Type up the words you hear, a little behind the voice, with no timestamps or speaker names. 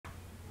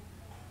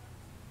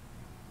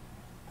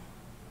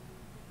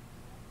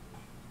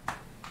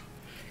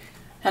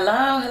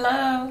Hello,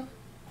 hello.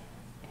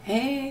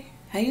 Hey,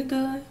 how you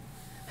doing?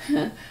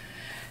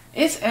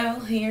 It's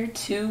Elle here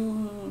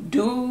to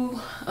do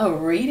a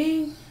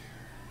reading.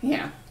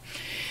 Yeah.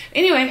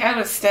 Anyway, I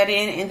was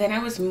studying and then I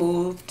was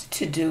moved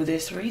to do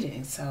this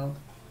reading. So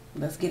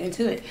let's get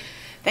into it.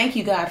 Thank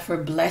you, God, for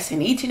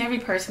blessing each and every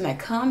person that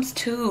comes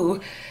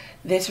to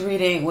this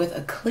reading with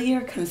a clear,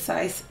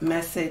 concise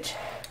message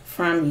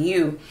from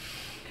you.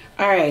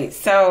 All right.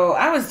 So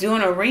I was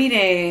doing a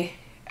reading.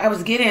 I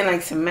was getting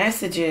like some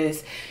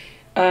messages.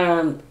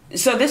 So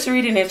this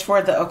reading is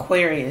for the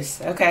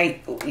Aquarius. Okay.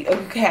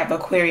 You can have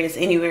Aquarius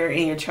anywhere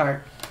in your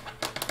chart.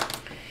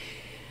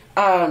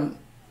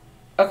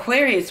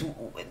 Aquarius,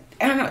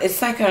 I don't know.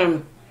 It's like,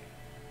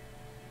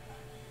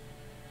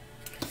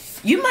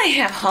 you might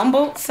have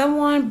humbled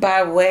someone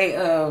by way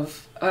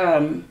of, I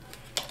don't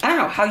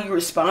know, how you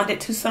responded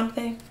to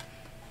something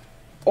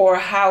or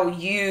how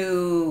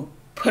you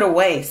put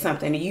away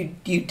something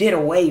you did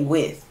away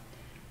with.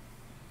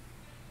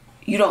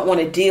 You don't want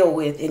to deal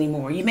with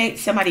anymore. You make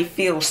somebody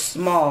feel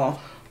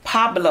small.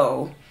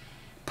 Pablo,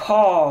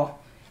 Paul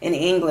in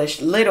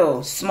English,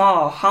 little,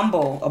 small,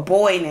 humble, a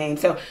boy name.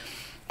 So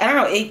I don't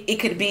know, it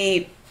could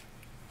be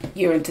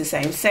you're into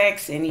same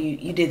sex and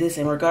you did this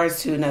in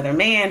regards to another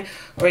man,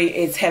 or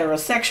it's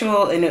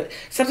heterosexual and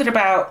something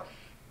about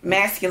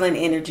masculine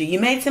energy. You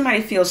made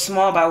somebody feel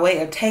small by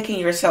way of taking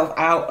yourself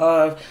out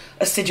of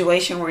a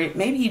situation where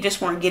maybe you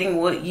just weren't getting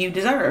what you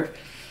deserve.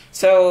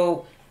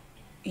 So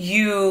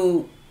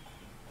you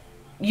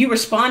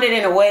responded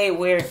in a way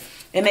where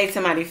it made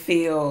somebody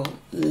feel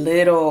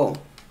little,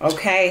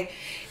 okay?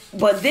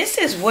 But this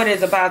is what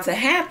is about to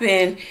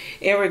happen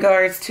in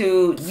regards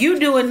to you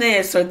doing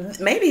this, or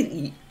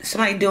maybe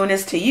somebody doing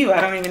this to you.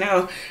 I don't even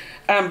know.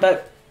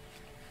 But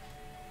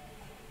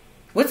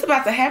what's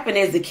about to happen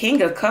is the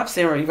King of Cups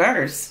in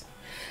reverse.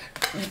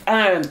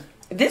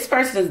 This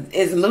person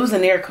is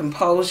losing their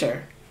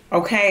composure.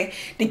 Okay,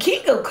 the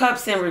King of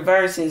Cups in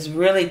reverse is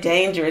really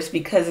dangerous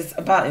because it's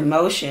about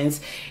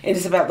emotions. It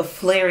is about the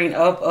flaring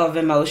up of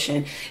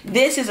emotion.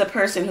 This is a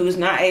person who's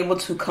not able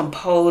to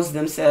compose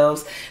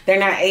themselves. They're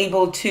not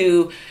able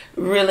to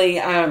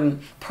really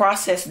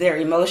process their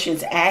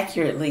emotions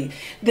accurately.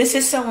 This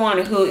is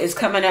someone who is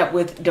coming up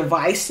with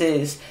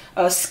devices,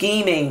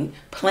 scheming,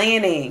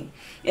 planning,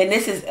 and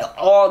this is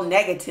all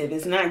negative.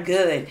 It's not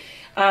good.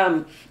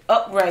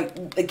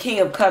 Upright, the King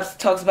of Cups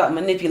talks about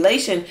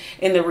manipulation.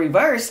 In the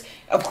reverse,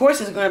 of course,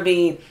 it's going to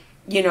be,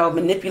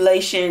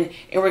 manipulation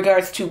in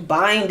regards to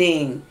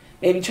binding,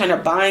 maybe trying to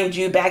bind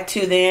you back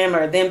to them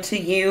or them to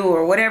you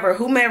or whatever,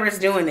 whomever is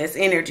doing this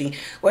energy,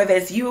 whether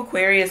it's you,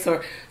 Aquarius,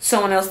 or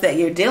someone else that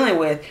you're dealing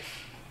with.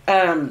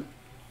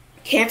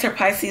 Cancer,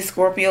 Pisces,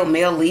 Scorpio,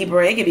 male,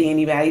 Libra, it could be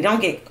anybody. Don't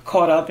get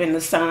caught up in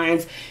the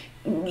signs.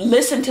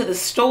 Listen to the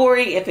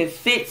story. If it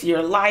fits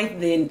your life,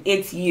 then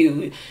it's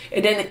you.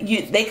 And then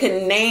they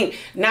could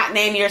not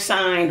name your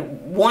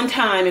sign one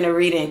time in a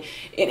reading,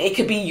 and it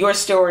could be your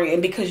story.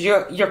 And because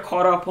you're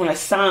caught up on a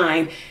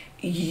sign,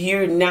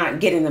 you're not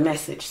getting the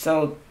message.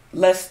 So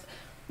let's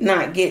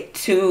not get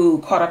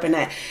too caught up in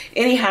that.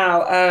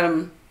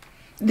 Anyhow,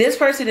 this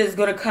person is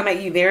going to come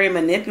at you very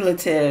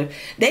manipulative.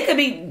 They could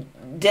be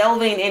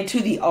delving into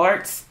the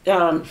arts.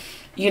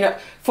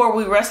 For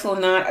we wrestle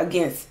not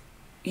against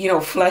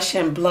flesh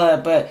and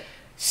blood, but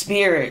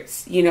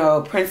spirits,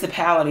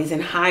 principalities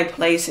in high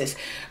places.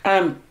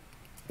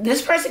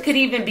 This person could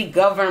even be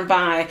governed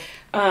by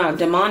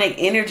demonic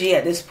energy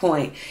at this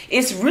point.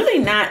 It's really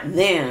not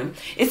them.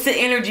 It's the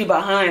energy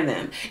behind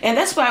them. And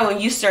that's why when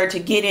you start to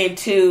get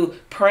into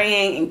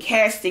praying and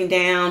casting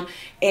down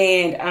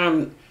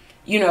and,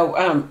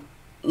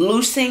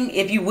 loosing,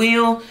 if you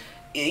will,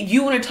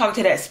 you want to talk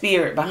to that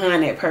spirit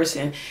behind that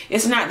person.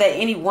 It's not that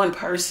any one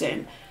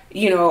person,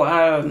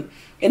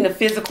 in the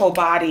physical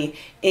body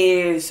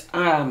is,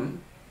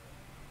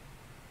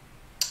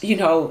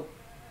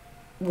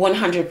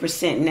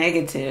 100%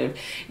 negative.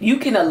 You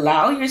can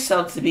allow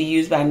yourself to be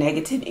used by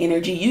negative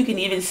energy. You can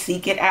even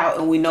seek it out.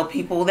 And we know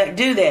people that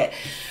do that.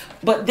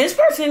 But this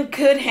person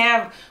could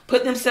have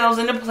put themselves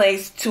in a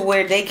place to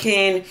where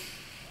they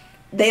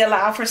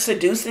allow for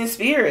seducing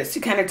spirits to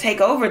kind of take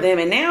over them.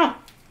 And now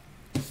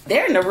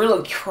they're in a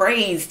really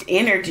crazed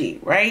energy,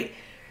 right?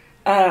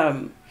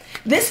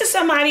 This is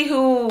somebody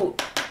who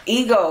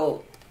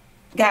ego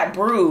got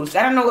bruised.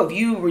 I don't know if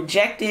you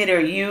rejected or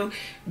you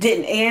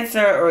didn't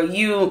answer or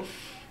you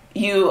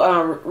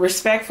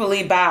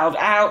respectfully bowed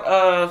out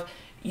of,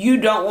 you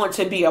don't want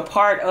to be a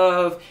part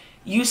of,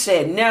 you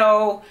said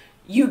no,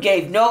 you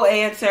gave no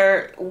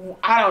answer.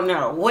 I don't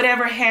know.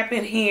 Whatever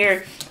happened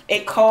here,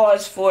 it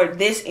caused for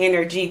this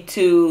energy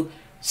to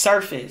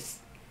surface,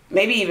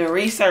 maybe even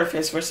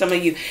resurface for some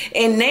of you.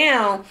 And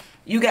now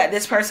you got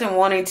this person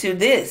wanting to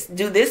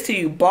do this to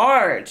you,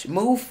 barge,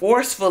 move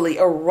forcefully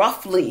or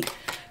roughly.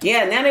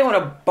 Yeah, now they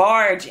want to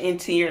barge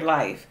into your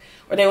life,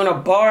 or they want to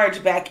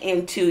barge back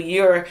into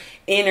your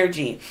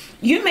energy.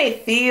 You may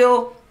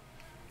feel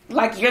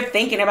like you're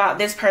thinking about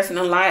this person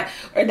a lot,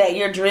 or that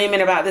you're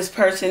dreaming about this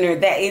person, or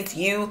that it's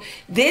you.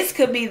 This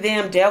could be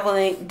them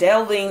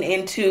delving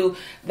into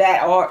the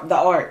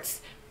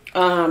arts,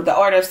 the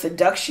art of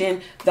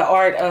seduction, the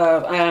art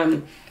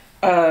of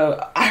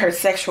I heard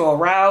sexual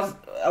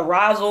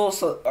arousal,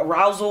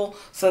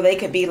 so they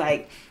could be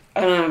like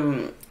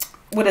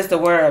what is the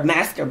word,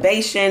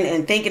 masturbation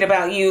and thinking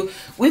about you.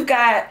 We've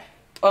got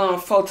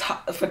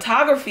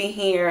photography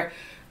here.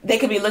 They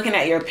could be looking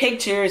at your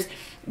pictures.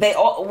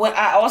 What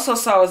I also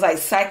saw was like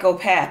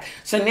psychopath.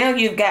 So now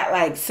you've got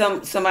like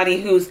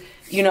somebody who's,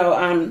 you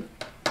know,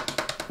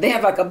 they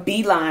have like a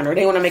beeline, or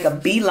they want to make a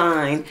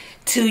beeline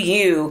to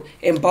you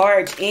and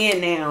barge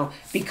in now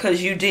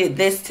because you did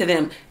this to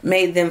them,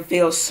 made them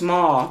feel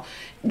small.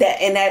 That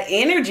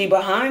energy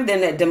behind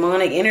them, that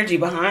demonic energy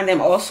behind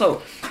them,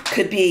 also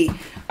could be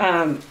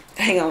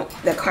hang on,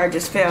 that card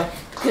just fell.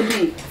 Could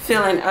be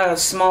feeling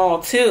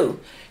small too.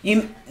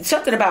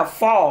 Something about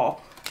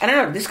fall. I don't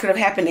know. This could have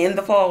happened in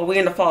the fall. We're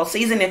in the fall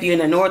season. If you're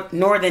in the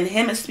northern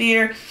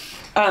hemisphere,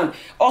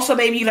 also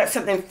maybe you let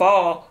something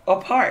fall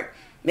apart.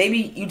 Maybe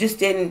you just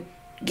didn't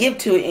give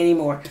to it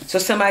anymore. So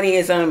somebody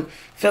is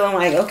feeling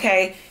like,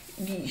 okay,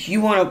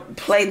 you want to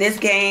play this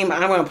game,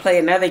 I want to play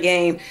another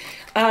game.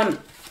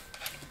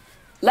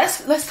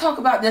 Let's talk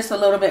about this a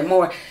little bit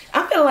more.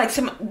 I feel like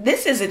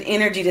this is an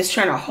energy that's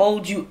trying to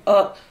hold you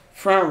up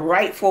from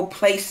rightful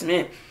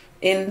placement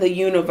in the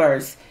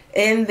universe,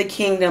 in the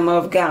kingdom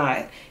of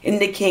God, in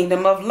the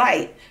kingdom of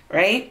light,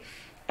 right?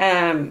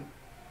 That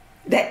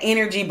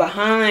energy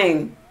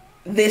behind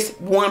this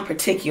one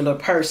particular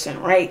person,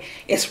 right?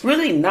 It's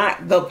really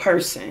not the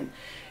person.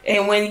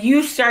 And when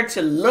you start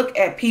to look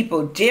at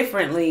people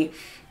differently,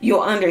 you'll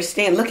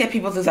understand. Look at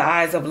people through the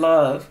eyes of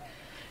love.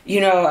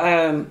 You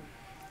know,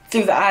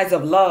 through the eyes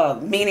of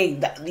love, meaning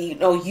that, you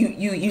know,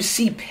 you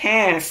see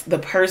past the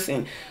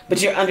person,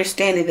 but you're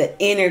understanding the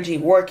energy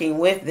working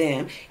with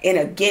them and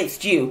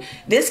against you.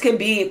 This could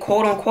be,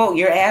 quote unquote,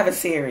 your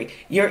adversary,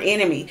 your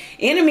enemy.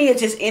 Enemy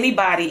is just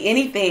anybody,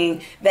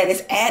 anything that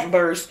is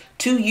adverse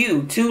to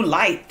you, to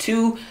light,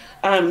 to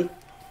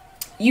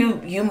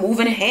you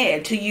moving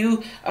ahead, to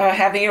you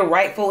having your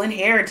rightful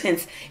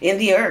inheritance in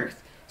the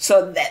earth.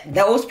 So that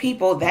those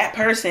people, that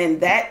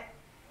person, that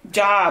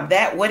job,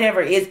 that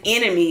whatever is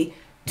enemy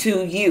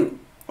to you.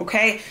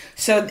 Okay,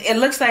 so it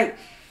looks like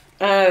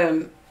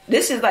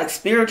this is like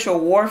spiritual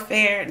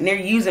warfare, and they're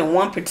using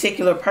one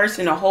particular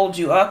person to hold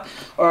you up,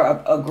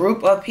 or a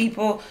group of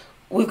people.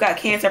 We've got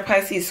Cancer,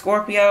 Pisces,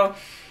 Scorpio.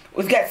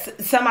 We've got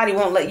somebody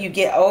won't let you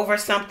get over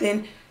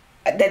something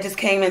that just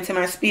came into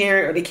my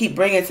spirit, or they keep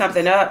bringing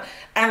something up.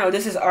 I don't know,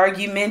 this is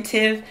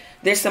argumentative.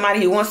 There's somebody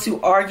who wants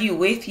to argue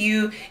with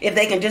you. If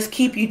they can just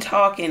keep you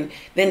talking,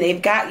 then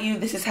they've got you.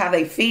 This is how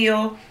they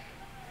feel.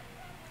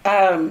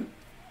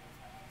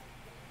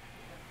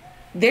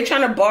 They're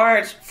trying to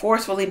barge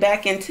forcefully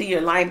back into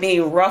your life,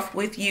 being rough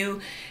with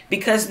you,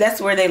 because that's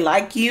where they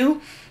like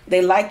you.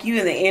 They like you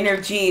in the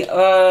energy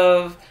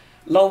of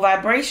low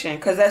vibration,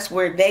 because that's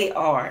where they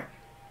are.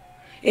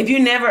 If you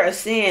never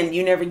ascend,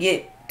 you never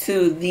get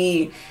to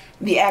the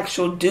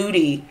actual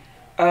duty,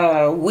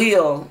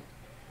 will,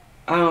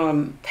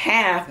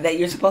 path that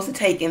you're supposed to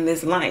take in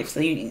this life.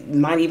 So you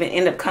might even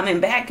end up coming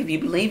back if you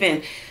believe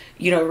in,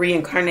 you know,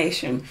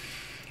 reincarnation.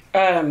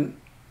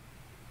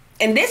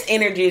 And this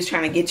energy is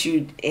trying to get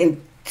you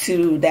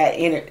into that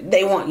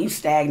they want you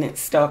stagnant,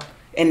 stuck,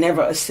 and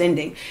never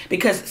ascending.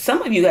 Because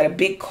some of you got a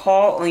big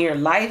call on your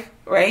life,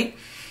 right?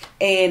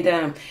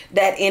 And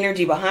that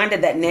energy behind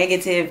it, that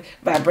negative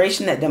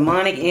vibration, that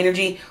demonic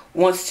energy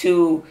wants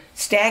to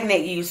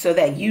stagnate you so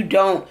that you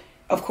don't,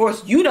 of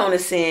course, you don't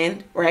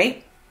ascend,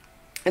 right?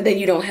 And then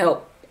you don't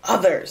help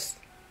others,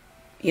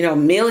 you know,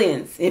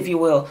 millions, if you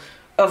will,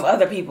 of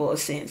other people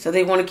ascend. So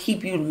they want to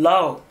keep you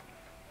low,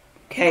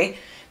 okay?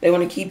 They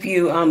want to keep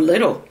you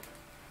little.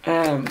 They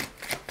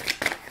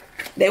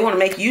want to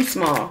make you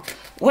small.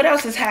 What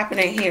else is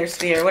happening here,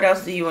 Spirit? What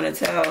else do you want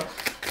to tell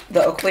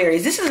the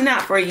Aquarius? This is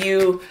not for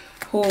you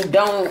who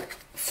don't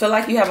feel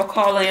like you have a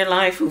call in your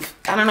life. Who,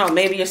 I don't know,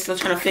 maybe you're still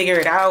trying to figure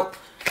it out.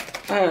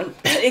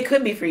 It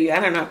could be for you. I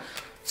don't know.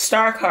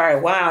 Star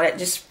card. Wow, that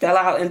just fell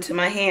out into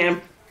my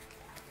hand.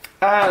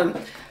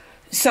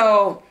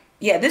 So,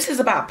 yeah, this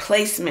is about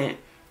placement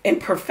and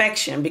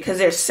perfection, because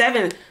there's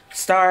 7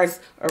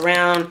 stars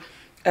around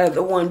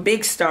the one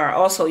big star.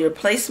 Also your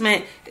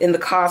placement in the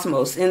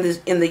cosmos, in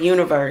the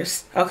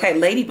universe. Okay,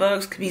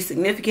 ladybugs could be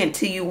significant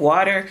to you.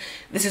 Water,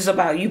 this is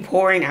about you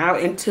pouring out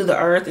into the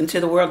earth,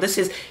 into the world. This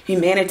is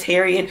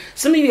humanitarian.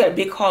 Some of you got a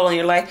big call on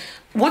your life.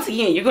 Once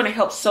again, you're going to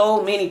help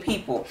so many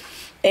people.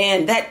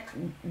 And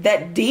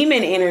that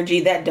demon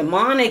energy, that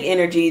demonic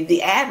energy,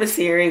 the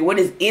adversary, what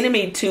is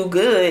enemy to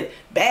good,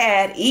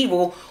 bad,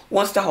 evil,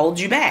 wants to hold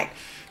you back.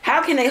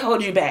 How can they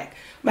hold you back?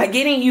 By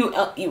getting you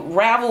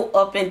ravel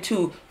up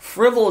into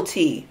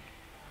frivolity,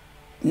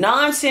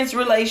 nonsense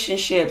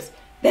relationships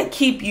that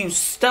keep you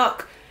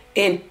stuck,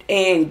 and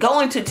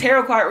going to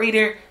tarot card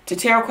reader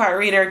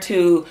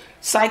to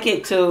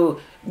psychic to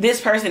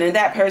this person and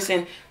that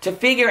person to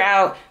figure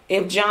out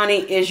if Johnny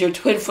is your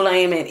twin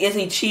flame and is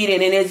he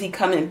cheating and is he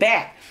coming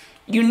back.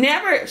 You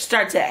never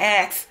start to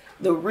ask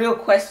the real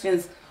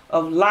questions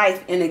of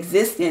life and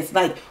existence,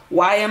 like,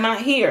 why am I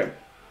here?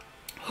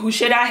 Who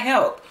should I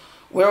help?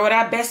 Where would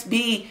I best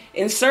be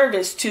in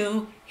service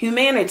to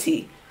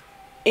humanity?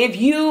 If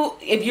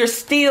you're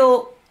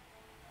still,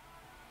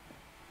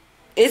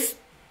 it's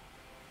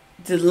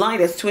the light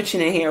is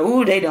twitching in here.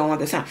 Ooh, they don't want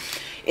the sound.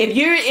 If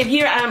you're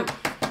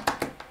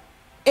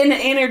in the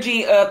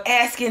energy of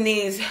asking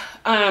these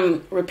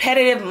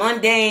repetitive,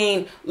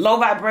 mundane, low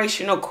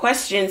vibrational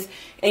questions,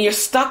 and you're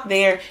stuck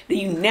there, then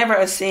you never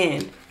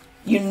ascend.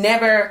 You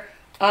never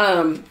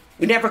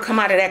come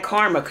out of that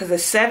karma, because the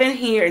 7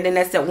 here, and then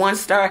that's that 1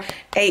 star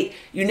 8.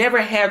 You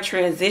never have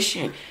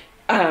transition.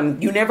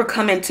 You never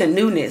come into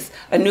newness,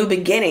 a new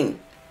beginning.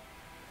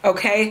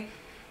 Okay,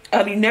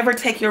 you never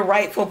take your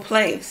rightful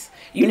place.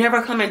 You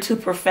never come into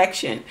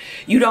perfection.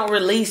 You don't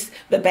release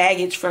the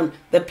baggage from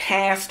the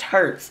past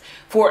hurts.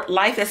 For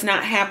life is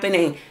not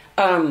happening,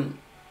 to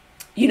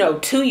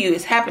you.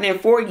 It's happening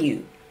for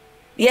you.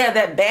 Yeah,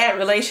 that bad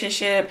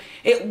relationship.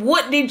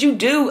 What did you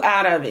do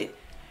out of it?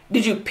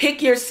 Did you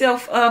pick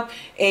yourself up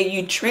and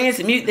you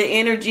transmute the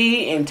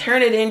energy and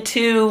turn it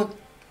into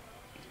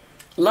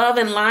love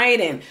and light,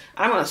 and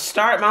I'm going to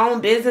start my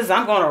own business,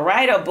 I'm going to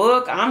write a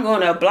book, I'm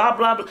going to blah,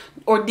 blah, blah?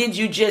 Or did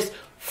you just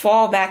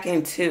fall back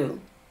into?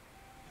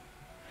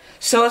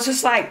 So it's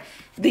just like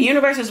the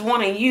universe is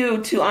wanting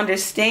you to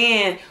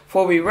understand,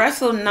 for we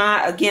wrestle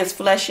not against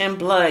flesh and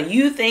blood.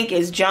 You think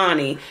it's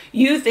Johnny.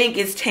 You think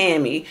it's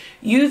Tammy.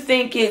 You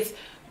think it's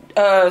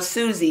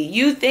Susie.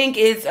 You think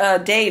it's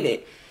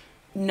David.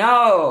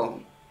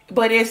 No,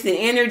 but it's the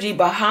energy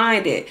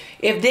behind it.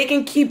 If they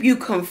can keep you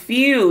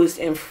confused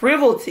and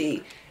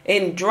frivolity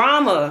and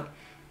drama,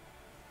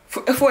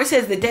 for it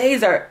says the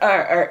days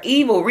are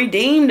evil,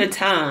 redeem the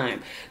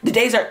time. The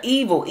days are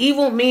evil.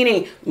 Evil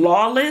meaning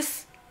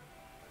lawless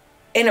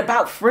and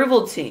about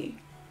frivolity.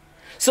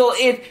 So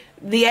if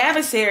the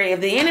adversary,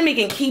 if the enemy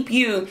can keep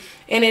you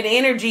in an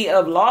energy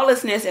of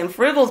lawlessness and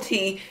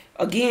frivolity,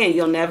 again,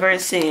 you'll never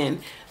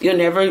sin. You'll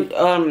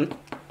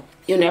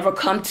never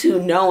come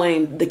to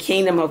knowing the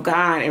kingdom of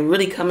God and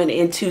really coming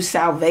into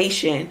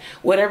salvation,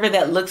 whatever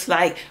that looks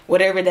like,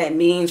 whatever that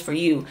means for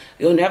you.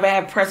 You'll never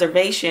have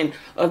preservation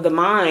of the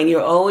mind.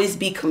 You'll always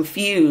be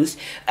confused.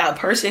 A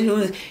person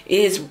who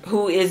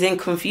is in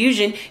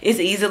confusion is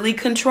easily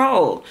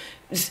controlled.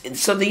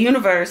 So the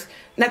universe,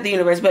 not the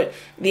universe, but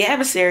the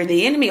adversary,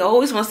 the enemy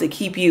always wants to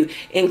keep you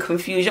in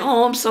confusion.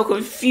 Oh, I'm so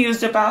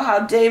confused about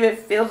how David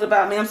feels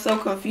about me. I'm so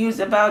confused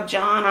about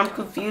John. I'm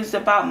confused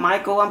about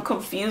Michael. I'm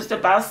confused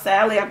about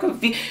Sally. I'm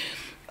confused.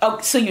 Oh,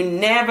 so you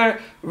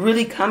never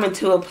really come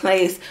into a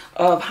place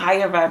of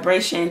higher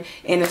vibration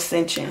and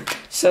ascension.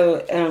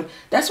 So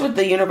that's what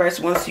the universe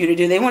wants you to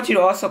do. They want you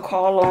to also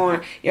call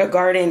on your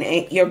guardian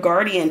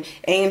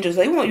angels.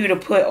 They want you to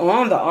put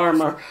on the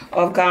armor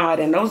of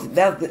God, and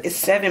that is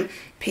 7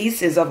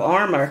 pieces of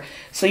armor.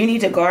 So you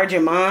need to guard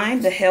your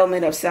mind, the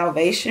helmet of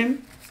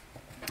salvation.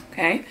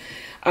 Okay,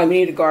 you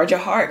need to guard your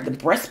heart, the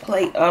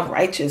breastplate of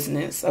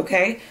righteousness.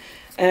 Okay.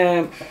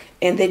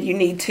 And then you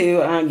need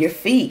to, your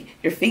feet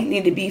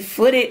need to be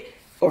fitted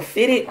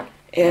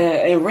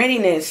in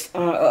readiness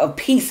of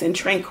peace and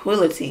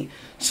tranquility.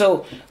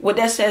 So what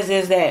that says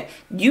is that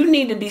you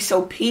need to be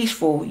so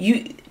peaceful.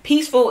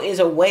 Peaceful is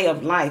a way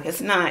of life.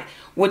 It's not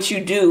what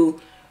you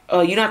do.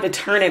 You don't have to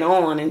turn it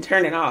on and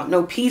turn it off.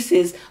 No, peace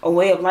is a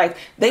way of life.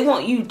 They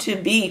want you to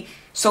be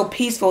so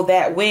peaceful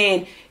that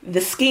when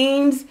the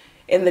schemes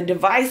and the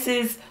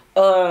devices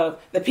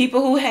the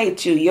people who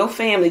hate you, your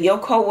family, your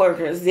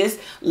co-workers, this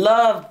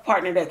love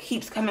partner that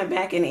keeps coming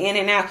back and in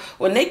and out,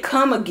 when they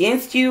come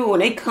against you, when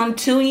they come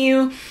to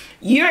you,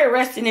 you're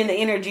resting in the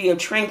energy of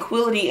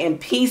tranquility and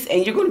peace,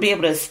 and you're going to be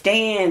able to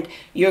stand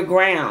your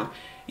ground.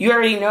 You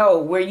already know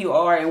where you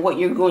are and what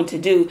you're going to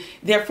do.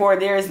 Therefore,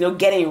 there is no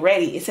getting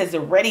ready. It says the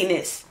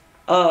readiness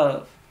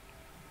of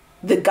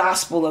the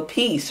gospel of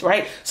peace,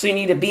 right? So you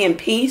need to be in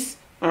peace,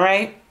 all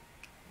right?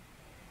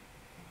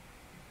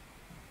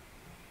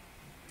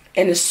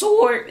 And the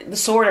sword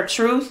of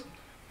truth,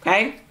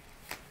 okay?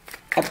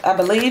 I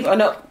believe, oh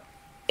no,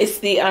 it's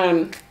the,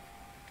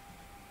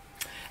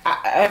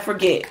 I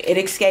forget, it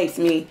escapes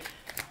me.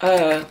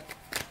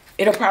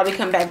 It'll probably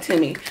come back to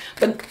me.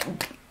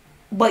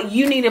 But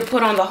you need to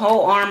put on the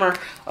whole armor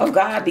of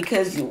God,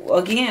 because,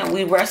 again,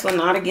 we wrestle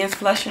not against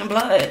flesh and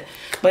blood,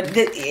 but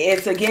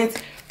it's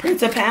against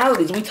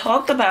principalities. We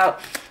talked about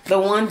the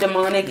one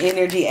demonic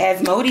energy,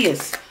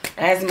 Asmodeus,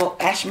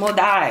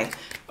 Ashmodai,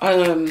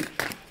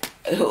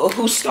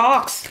 who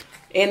stalks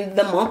in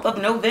the month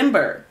of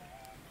November.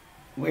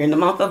 We're in the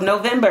month of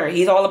November.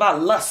 He's all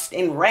about lust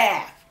and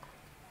wrath.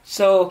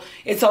 So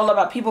it's all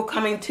about people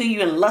coming to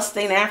you and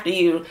lusting after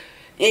you.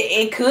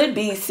 It could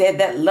be said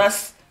that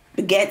lust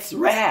begets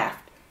wrath,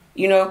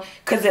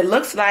 because it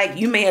looks like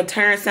you may have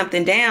turned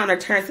something down or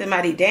turned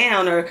somebody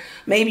down, or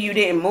maybe you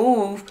didn't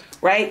move,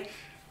 right?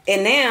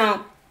 And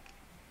now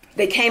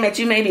they came at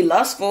you maybe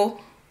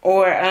lustful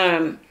or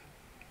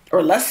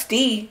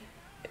lusty.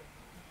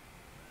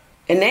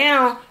 And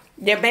now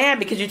they're mad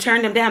because you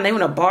turned them down. They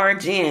want to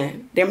barge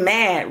in. They're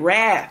mad.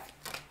 Wrath.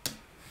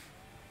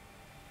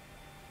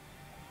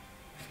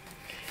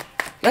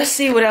 Let's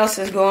see what else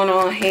is going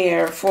on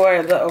here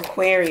for the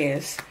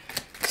Aquarius.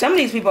 some of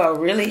these people are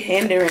really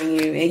hindering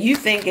you, and you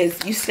think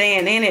it's you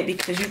staying in it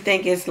because you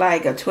think it's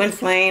like a twin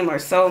flame or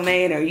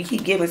soulmate, or you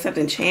keep giving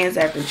something chance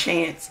after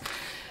chance.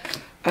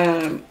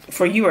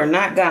 For you are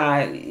not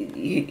God.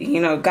 You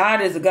know,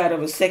 God is a God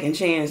of a second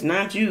chance,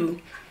 not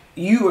you.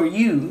 You are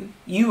you.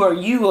 You are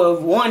you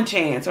of one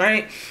chance,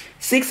 right?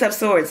 Six of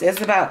Swords. It's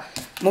about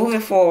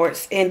moving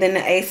forwards. And then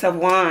the Ace of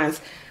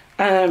Wands.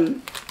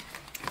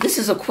 This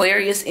is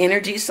Aquarius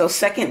energy. So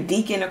second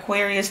decan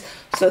Aquarius.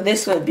 So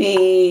this would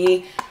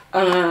be,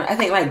 I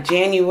think like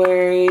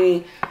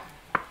January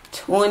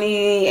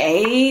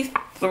 28th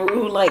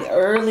through like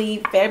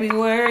early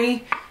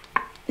February.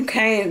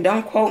 Okay,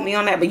 don't quote me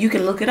on that, but you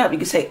can look it up. You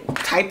can say,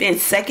 type in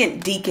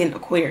second decan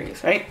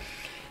Aquarius, right?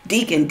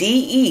 Decan,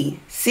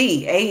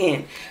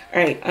 D-E-C-A-N.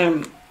 All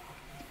right.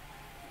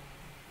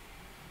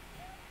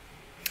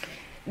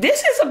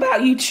 This is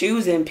about you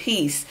choosing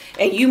peace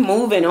and you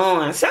moving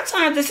on.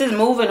 Sometimes this is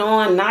moving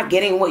on, not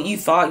getting what you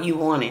thought you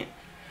wanted.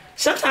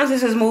 Sometimes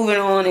this is moving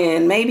on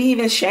and maybe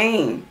even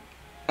shame.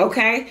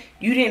 Okay,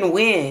 you didn't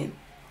win.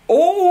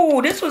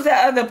 Oh, this was the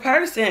other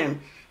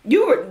person.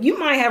 You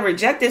might have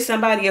rejected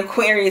somebody,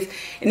 Aquarius,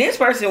 and this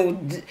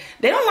person,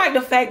 they don't like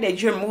the fact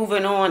that you're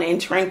moving on in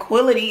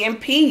tranquility and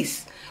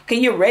peace. Okay,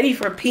 you're ready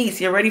for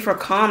peace. You're ready for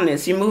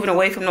calmness. You're moving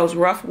away from those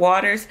rough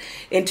waters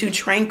into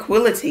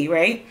tranquility,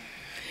 right?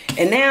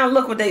 And now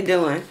look what they're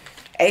doing.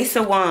 Ace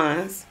of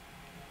Wands,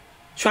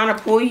 trying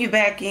to pull you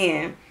back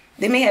in.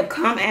 They may have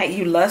come at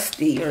you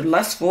lusty or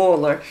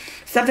lustful or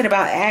something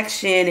about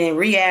action and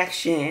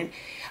reaction.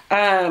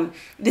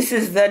 This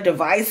is the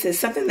devices,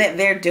 something that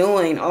they're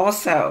doing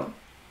also.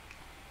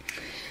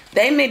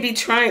 They may be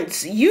trying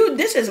to,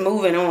 this is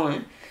moving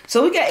on.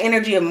 So we got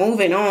energy of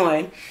moving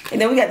on. And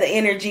then we got the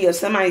energy of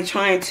somebody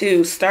trying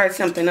to start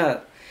something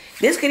up.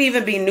 This could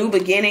even be new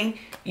beginning.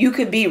 You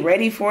could be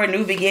ready for a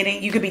new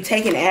beginning. You could be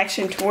taking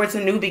action towards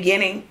a new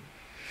beginning.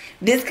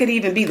 This could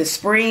even be the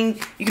spring.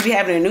 You could be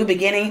having a new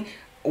beginning.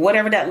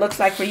 Whatever that looks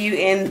like for you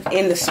in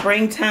the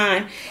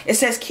springtime. It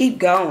says keep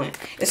going.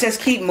 It says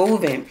keep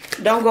moving.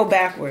 Don't go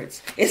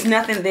backwards. It's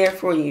nothing there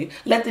for you.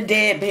 Let the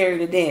dead bury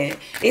the dead.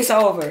 It's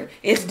over.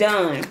 It's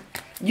done.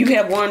 You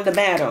have won the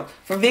battle.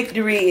 For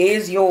victory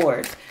is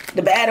yours.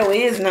 The battle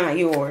is not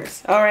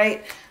yours. All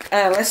right.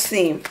 Let's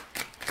see.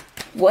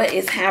 What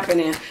is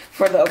happening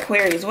for the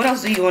Aquarius? What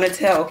else do you want to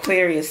tell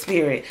Aquarius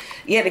spirit?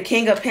 Yeah, the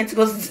King of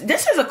Pentacles.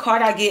 This is a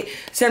card I get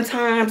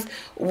sometimes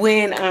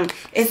when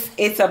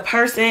it's a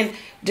person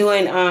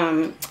doing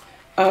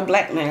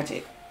black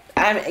magic.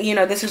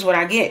 This is what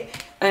I get.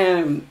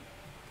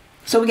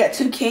 So we got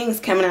two kings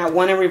coming out,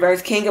 one in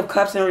reverse, King of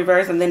Cups in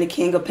reverse, and then the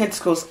King of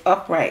Pentacles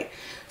upright.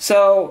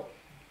 So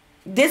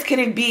this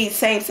could be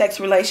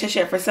same-sex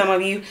relationship for some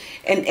of you.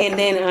 And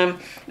then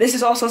this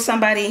is also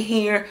somebody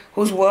here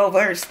who's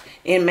well-versed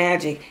in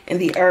magic and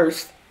the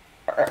earth,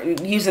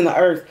 using the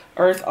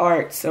earth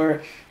arts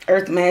or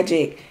earth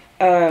magic.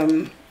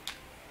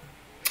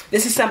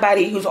 This is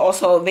somebody who's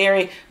also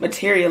very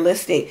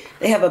materialistic.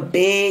 They have a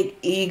big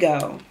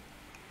ego.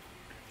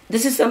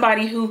 This is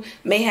somebody who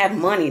may have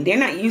money. They're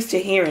not used to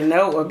hearing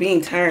no or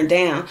being turned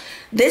down.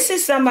 This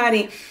is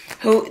somebody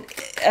who...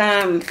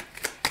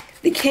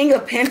 the King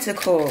of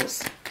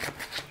Pentacles.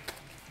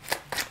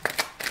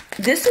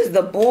 This is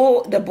the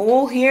bull. The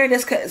bull here.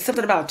 This is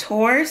something about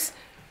Taurus.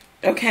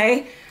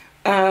 Okay.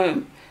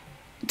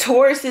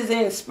 Taurus is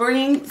in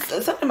spring.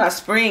 Something about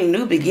spring,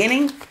 new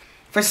beginning.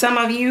 For some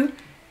of you,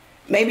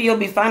 maybe you'll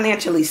be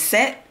financially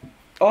set.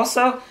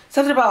 Also,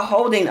 something about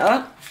holding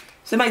up.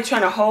 Somebody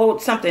trying to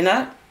hold something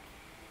up.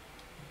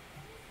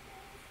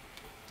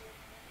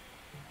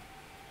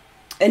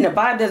 In the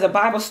Bible, there's a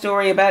Bible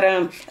story about,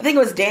 I think it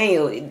was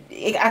Daniel.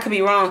 I could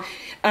be wrong.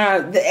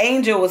 The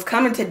angel was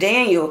coming to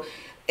Daniel.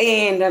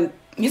 And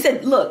he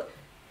said, look,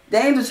 the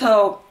angel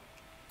told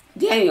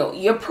Daniel,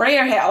 your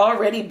prayer had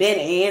already been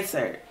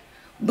answered.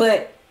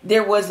 But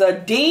there was a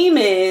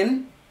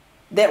demon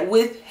that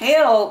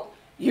withheld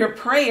your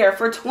prayer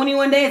for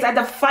 21 days. I had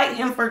to fight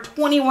him for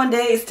 21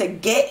 days to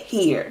get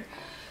here.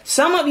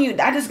 Some of you,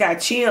 I just got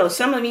chills.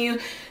 Some of you,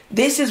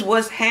 this is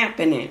what's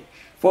happening.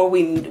 For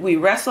we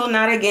wrestle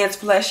not against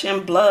flesh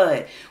and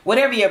blood.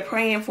 Whatever you're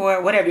praying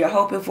for, whatever you're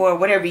hoping for,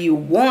 whatever you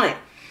want,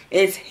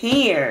 is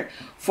here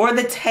for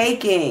the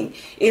taking.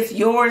 It's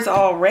yours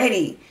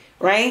already,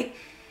 right?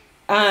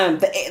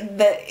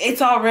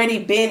 It's already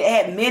been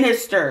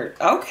administered.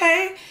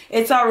 Okay,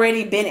 it's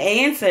already been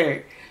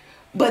answered.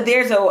 But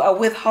there's a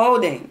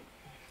withholding.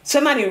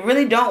 Somebody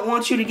really don't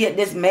want you to get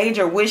this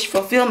major wish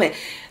fulfillment.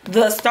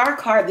 The star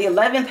card, the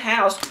 11th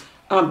house.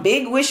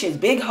 Big wishes,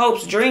 big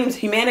hopes, dreams,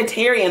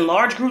 humanitarian,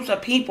 large groups of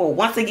people.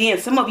 Once again,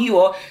 some of you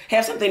all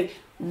have something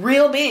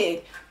real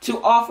big to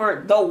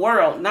offer the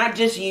world, not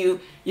just you.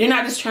 You're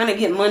not just trying to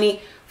get money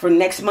for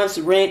next month's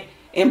rent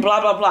and blah,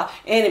 blah, blah.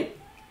 And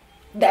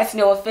that's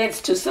no offense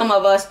to some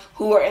of us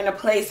who are in a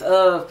place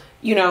of,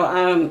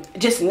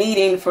 just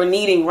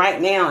needing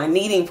right now and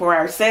needing for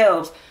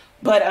ourselves.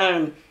 But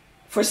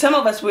for some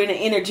of us, we're in the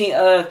energy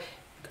of,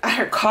 I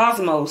heard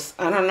cosmos.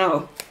 I don't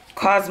know.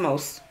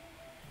 Cosmos.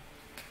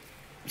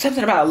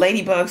 Something about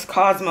ladybugs,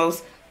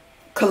 cosmos.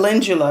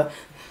 calendula.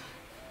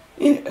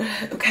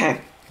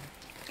 Okay.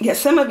 Yeah,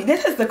 some of you,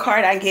 this is the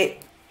card I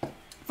get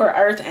for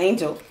Earth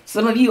Angel.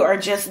 Some of you are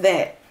just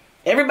that.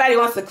 Everybody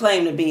wants to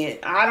claim to be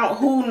it. I don't,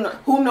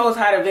 who knows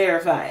how to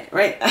verify it,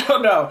 right? I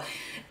don't know.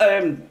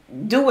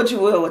 Do what you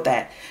will with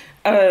that.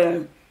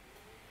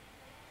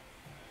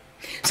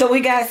 So we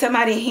got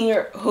somebody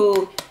here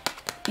who,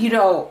 you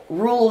know,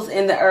 rules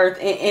in the earth,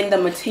 in the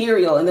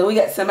material. And then we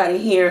got somebody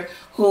here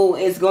who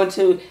is going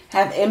to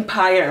have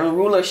empire and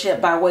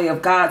rulership by way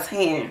of God's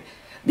hand.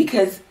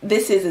 Because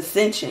this is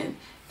ascension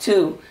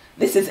too.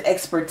 This is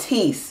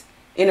expertise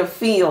in a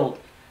field.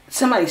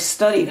 Somebody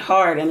studied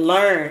hard and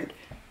learned.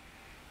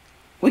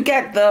 We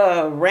got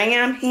the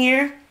ram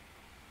here.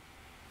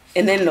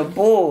 And then the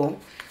bull.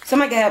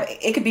 Somebody could have,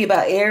 it could be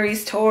about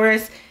Aries,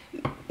 Taurus,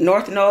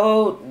 North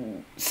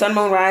Node, Sun,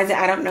 Moon, Rising.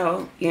 I don't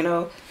know, you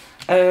know.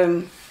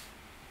 And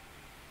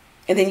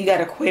then you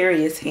got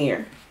Aquarius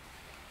here.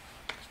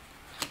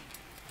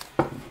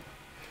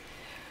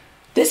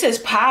 This is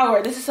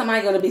power. This is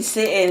somebody going to be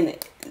sitting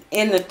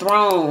in the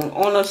throne,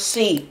 on a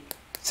seat.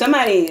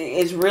 Somebody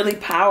is really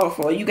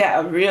powerful. You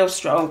got a real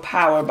strong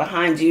power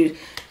behind you.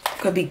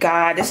 Could be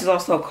God. This is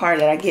also a card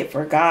that I get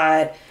for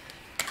God.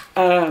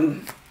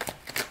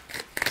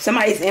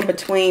 Somebody's in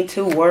between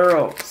two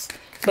worlds,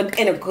 but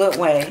in a good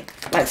way.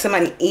 Like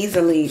somebody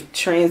easily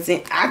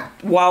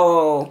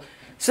whoa.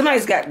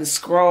 Somebody's got the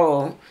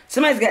scroll.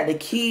 Somebody's got the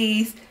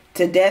keys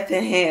to death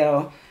and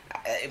hell.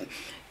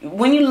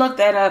 When you look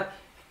that up,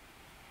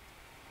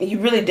 you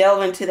really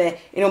delve into that,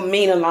 it'll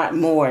mean a lot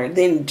more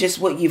than just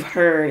what you've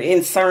heard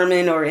in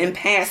sermon or in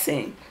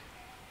passing.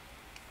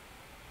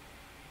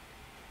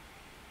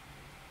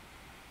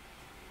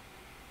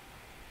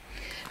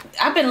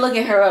 I've been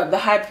looking her up. The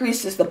high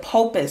priestess, the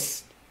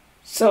popist.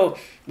 So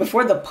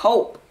before the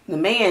pope, the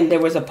man, there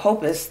was a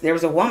popist. There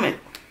was a woman.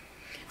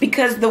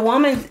 Because the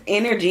woman's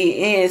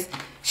energy is,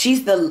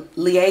 she's the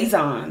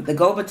liaison, the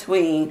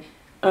go-between.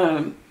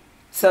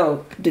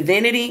 So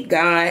divinity,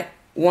 God,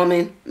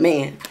 woman,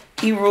 man.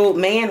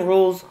 Man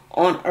rules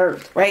on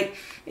earth, right?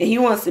 And he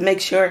wants to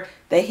make sure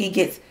that he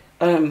gets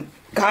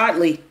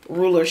godly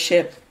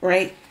rulership,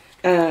 right?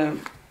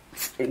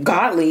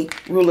 Godly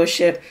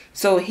rulership.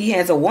 So he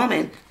has a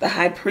woman, the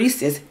high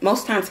priestess,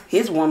 most times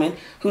his woman,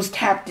 who's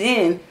tapped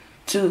in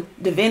to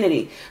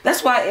divinity.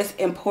 That's why it's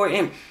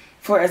important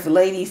for us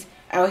ladies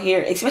out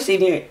here, especially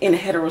if you're in a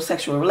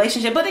heterosexual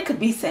relationship, but it could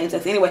be same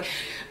sex anyway.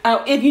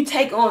 If you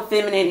take on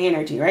feminine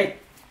energy, right?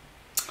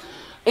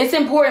 It's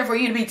important for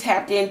you to be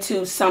tapped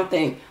into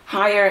something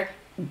higher,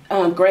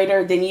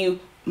 greater than you.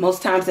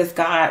 Most times it's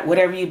God,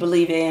 whatever you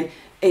believe in.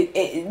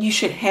 You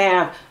should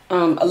have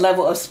a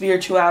level of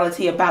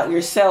spirituality about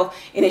yourself,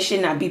 and it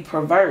should not be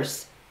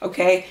perverse.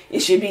 Okay,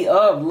 it should be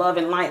of love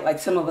and light, like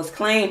some of us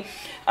claim.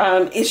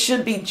 It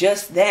should be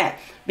just that,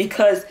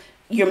 because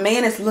your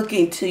man is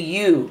looking to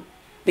you,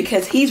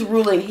 because he's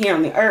ruling here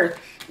on the earth.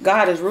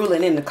 God is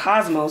ruling in the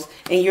cosmos,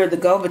 and you're the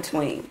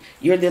go-between.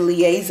 You're the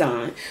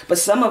liaison. But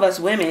some of us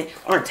women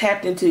aren't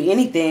tapped into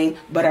anything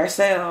but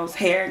ourselves.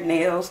 Hair,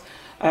 nails,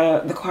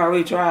 the car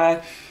we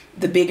drive,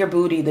 the bigger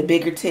booty, the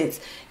bigger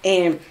tits.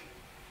 And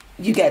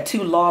you got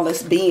two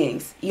lawless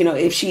beings, you know,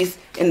 if she's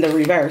in the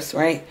reverse,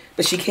 right?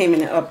 But she came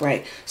in the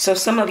upright. So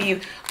some of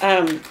you,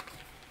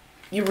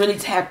 you really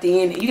tapped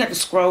in. You got the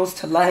scrolls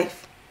to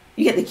life.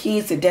 You got the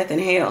keys to death and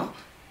hell.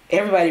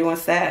 Everybody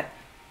wants that.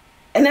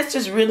 And that's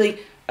just really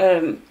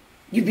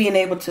you being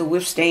able to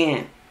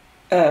withstand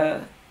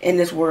in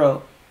this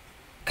world.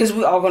 Because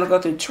we're all going to go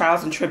through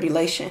trials and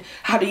tribulation.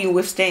 How do you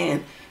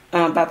withstand?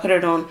 By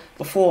putting on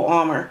the full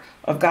armor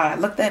of God.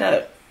 Look that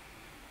up.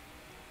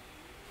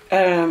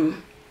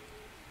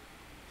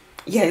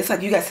 Yeah, it's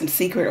like you got some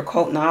secret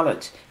occult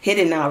knowledge,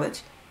 hidden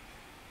knowledge.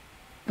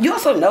 You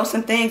also know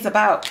some things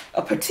about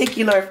a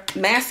particular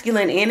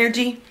masculine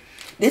energy.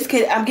 This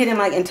could, I'm getting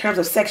like in terms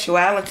of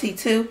sexuality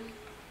too.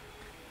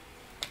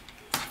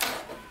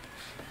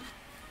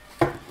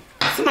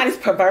 Somebody's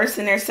perverse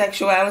in their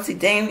sexuality.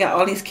 Dang, we got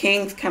all these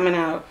kings coming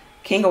out.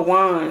 King of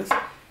Wands.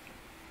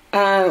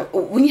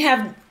 When you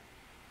have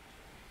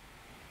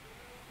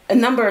a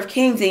number of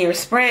kings in your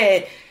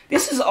spread,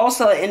 this is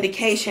also an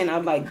indication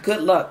of like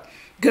good luck,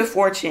 good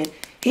fortune.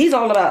 He's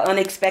all about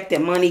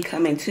unexpected money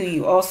coming to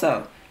you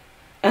also.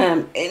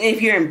 And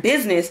if you're in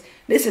business,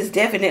 this is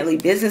definitely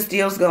business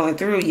deals going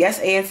through. Yes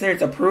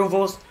answers,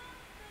 approvals.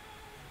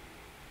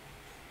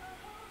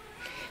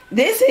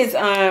 This is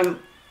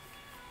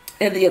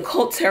in the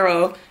occult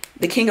tarot,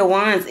 the King of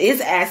Wands is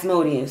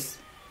Asmodeus,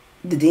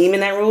 the demon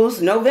that rules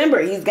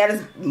November. He's got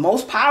his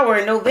most power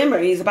in November.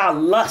 He's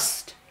about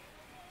lust,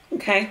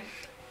 okay,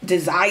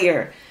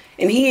 desire.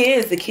 And he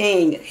is the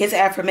king. His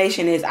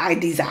affirmation is, I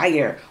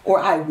desire, or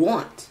I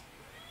want.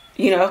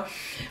 You know,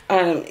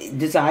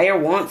 desire,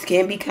 wants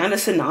can be kind of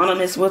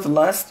synonymous with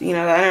lust. You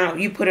know, I don't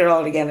know. You put it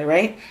all together,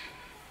 right?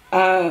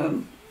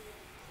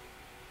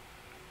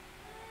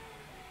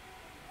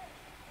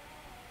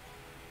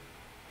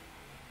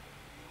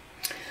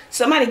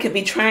 Somebody could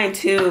be trying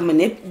to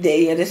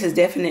manipulate. Yeah, this is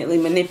definitely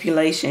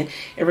manipulation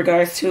in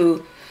regards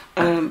to,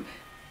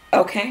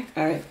 okay.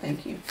 All right.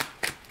 Thank you.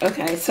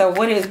 Okay, so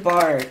what is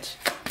barge?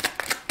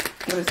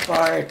 What is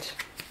barge?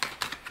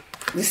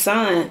 The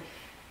sun.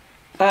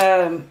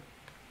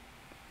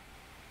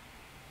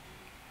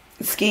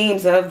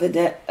 Schemes of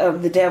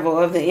the devil,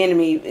 of the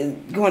enemy, is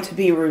going to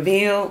be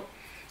revealed.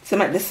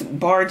 Somebody that's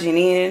barging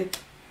in.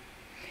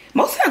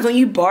 Most times when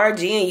you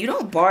barge in, you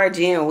don't barge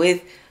in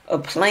with a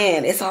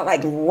plan. It's all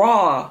like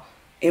raw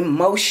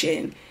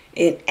emotion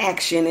and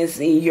action.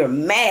 You're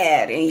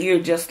mad, and you're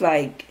just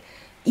like,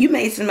 you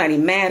made somebody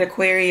mad,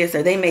 Aquarius,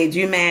 or they made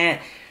you mad.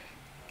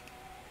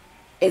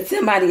 And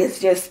somebody is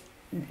just,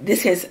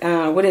 this is,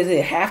 what is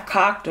it,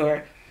 half-cocked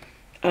or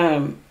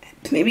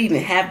maybe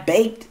even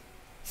half-baked.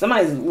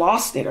 Somebody's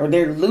lost it or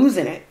they're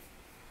losing it.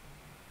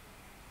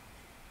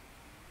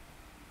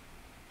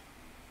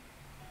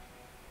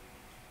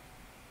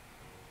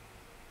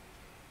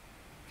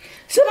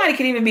 Somebody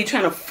could even be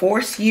trying to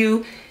force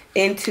you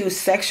into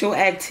sexual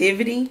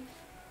activity.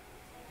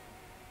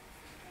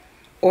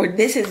 Or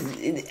this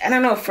is, I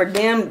don't know, for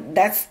them,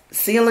 that's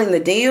sealing the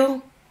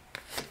deal.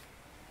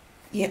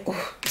 Yeah,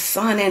 the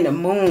sun and the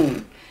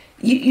moon.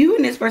 You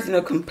and this person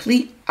are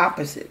complete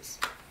opposites.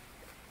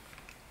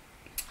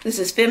 This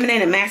is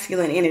feminine and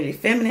masculine energy.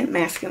 Feminine,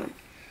 masculine.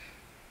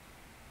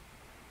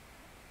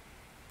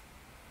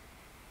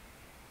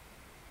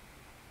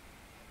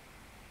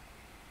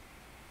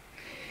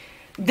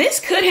 This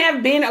could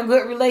have been a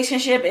good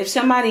relationship if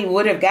somebody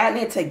would have gotten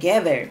it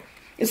together.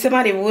 If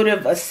somebody would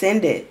have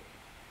ascended.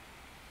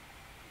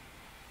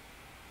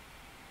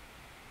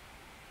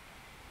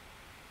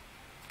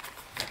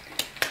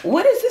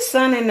 What is the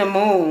sun and the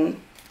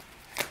moon?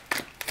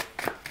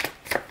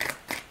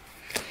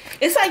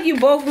 It's like you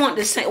both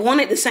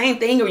wanted the same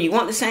thing, or you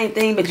want the same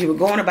thing, but you were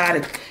going about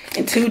it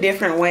in two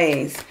different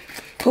ways.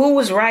 Who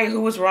was right,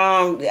 who was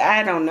wrong?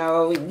 I don't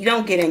know. You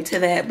don't get into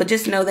that, but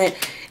just know that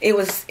it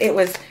was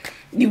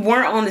you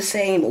weren't on the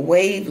same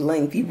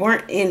wavelength. You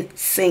weren't in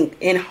sync,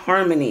 in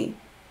harmony.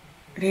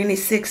 Are there any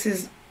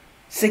sixes?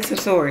 Six of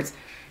Swords.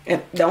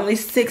 And the only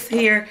six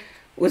here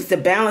was to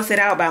balance it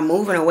out by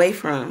moving away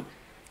from,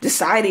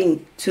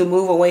 deciding to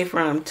move away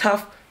from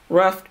tough,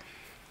 rough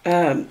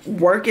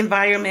work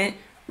environment,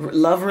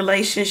 love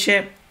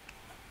relationship,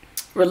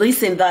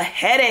 releasing the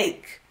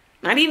headache,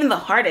 not even the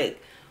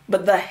heartache,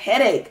 but the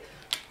headache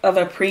of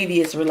a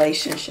previous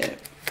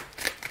relationship.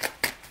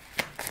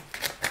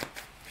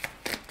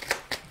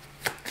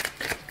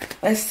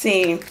 Let's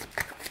see.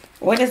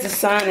 What is the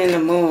sun and the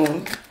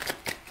moon?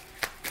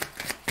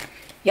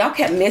 Y'all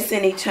kept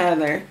missing each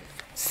other.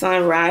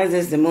 Sun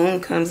rises, the moon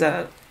comes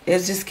up. It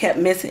just kept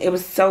missing. It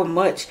was so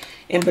much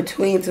in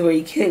between to where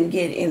you couldn't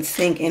get in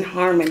sync, in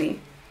harmony.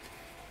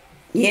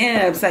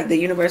 Yeah, it was like the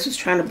universe was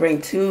trying to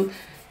bring two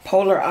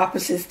polar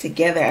opposites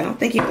together. I don't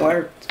think it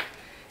worked.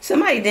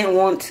 Somebody didn't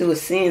want to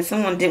ascend.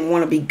 Someone didn't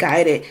want to be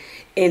guided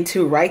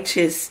into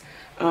righteous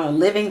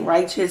living,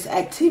 righteous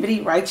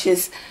activity,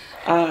 righteous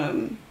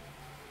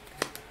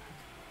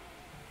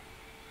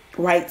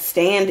right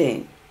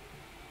standing.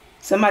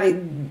 Somebody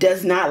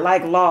does not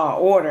like law,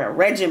 order,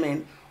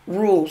 regimen,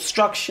 rule,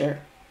 structure.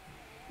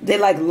 They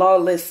like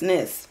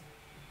lawlessness.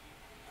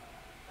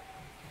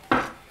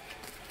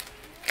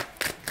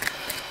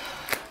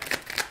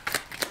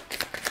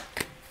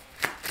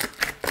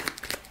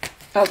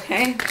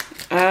 Okay.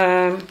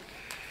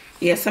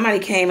 Yeah, somebody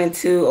came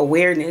into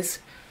awareness,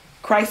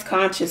 Christ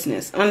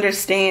consciousness,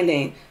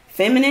 understanding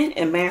feminine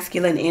and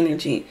masculine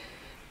energy,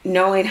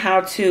 knowing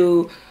how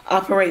to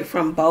operate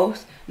from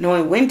both,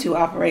 knowing when to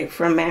operate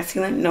from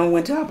masculine, knowing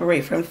when to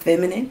operate from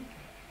feminine.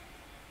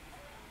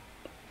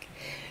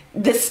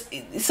 The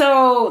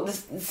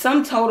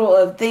sum total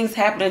of things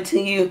happening to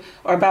you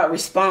are about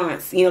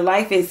response. You know,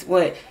 life is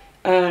what,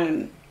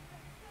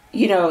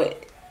 you know,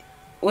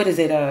 what is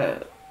it?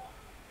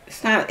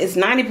 It's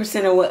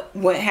 90% of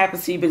what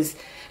happens to you, but it's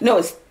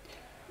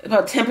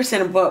about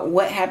 10% of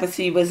what happens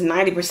to you, but it's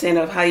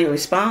 90% of how you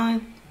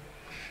respond.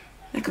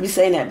 I could be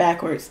saying that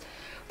backwards.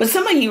 But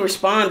some of you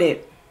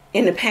responded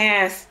in the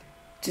past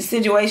to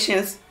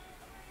situations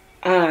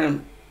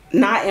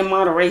not in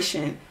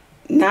moderation,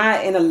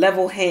 not in a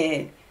level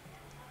head.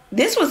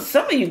 This was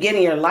some of you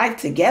getting your life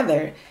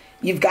together.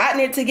 You've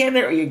gotten it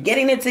together, or you're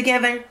getting it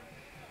together.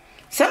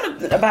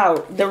 Something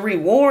about the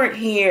reward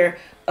here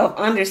of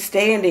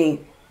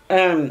understanding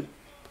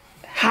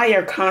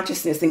higher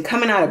consciousness and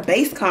coming out of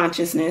base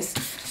consciousness,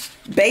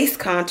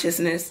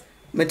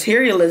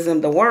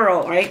 materialism, the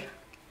world, right?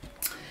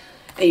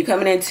 And you're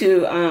coming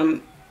into,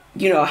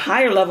 you know, a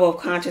higher level of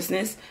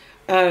consciousness.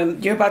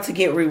 You're about to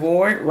get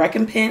reward,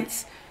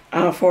 recompense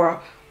for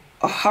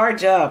a hard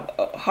job,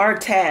 a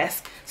hard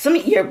task. Some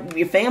of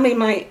your family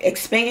might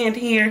expand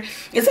here.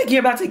 It's like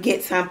you're about to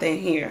get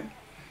something here.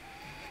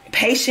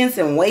 Patience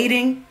and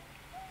waiting.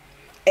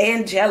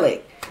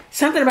 Angelic.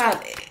 Something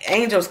about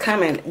angels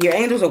coming. Your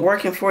angels are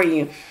working for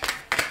you.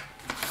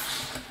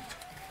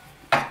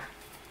 I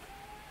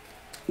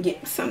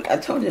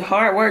told you,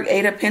 hard work.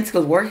 Eight of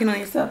Pentacles, working on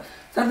yourself.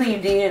 Something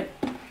you did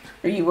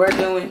or you were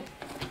doing.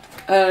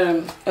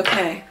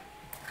 Okay.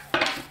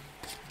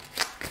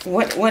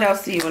 What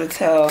else do you want to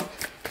tell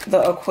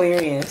the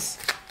Aquarius?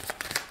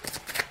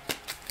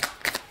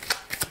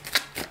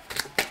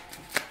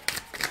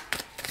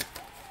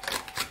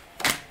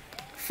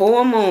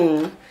 full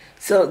moon.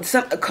 So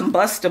some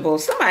combustible.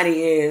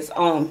 Somebody is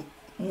on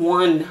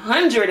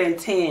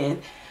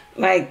 110.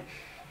 Like,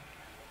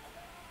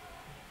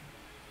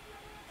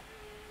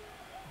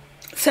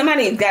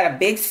 somebody's got a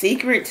big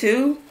secret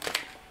too.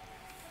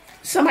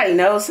 Somebody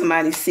knows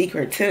somebody's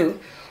secret too.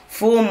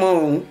 Full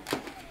moon.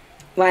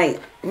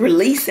 Like,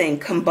 releasing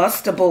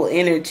combustible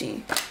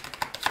energy.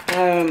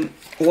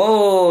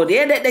 Whoa,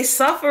 yeah, they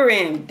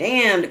suffering.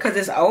 Damn, because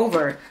it's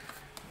over.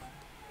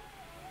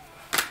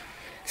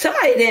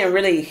 Somebody didn't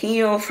really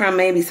heal from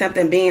maybe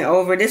something being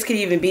over. This could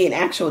even be an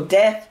actual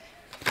death.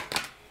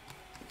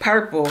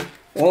 Purple.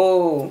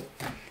 Whoa.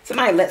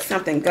 Somebody let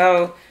something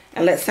go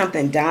and let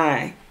something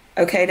die.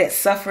 Okay, that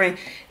suffering.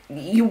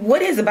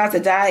 What is about to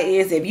die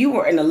is if you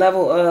were in a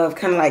level of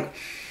kind of like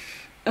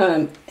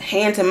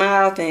hand to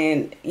mouth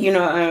and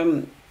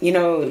feeling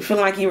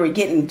like you were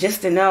getting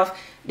just enough.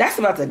 That's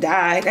about to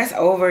die. That's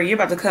over. You're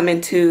about to come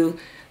into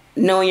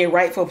knowing your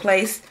rightful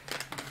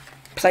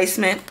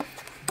placement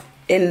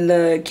in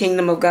the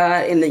kingdom of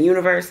God, in the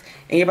universe,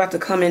 and you're about to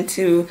come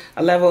into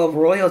a level of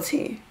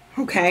royalty.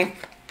 Okay,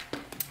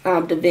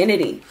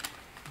 divinity.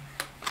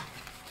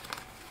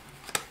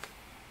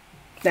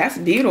 That's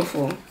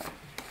beautiful.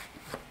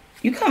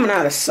 You coming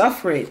out of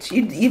suffrage.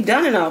 You've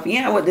done enough.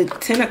 Yeah, with the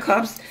 10 of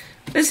Cups.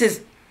 This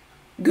is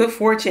good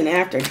fortune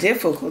after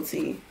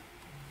difficulty.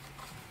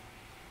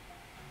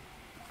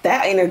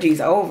 That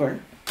energy's over.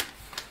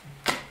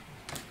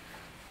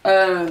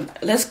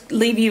 Let's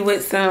leave you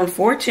with some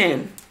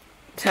fortune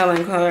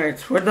telling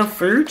cards for the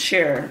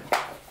future.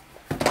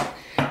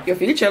 Your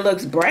future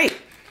looks bright.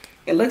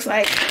 It looks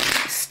like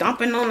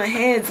stomping on the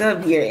heads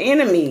of your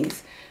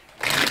enemies.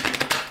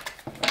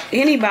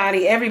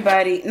 Anybody,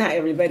 everybody, not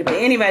everybody, but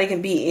anybody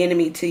can be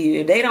enemy to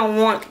you. If they don't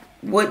want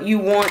what you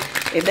want,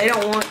 if they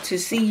don't want to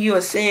see you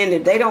ascend,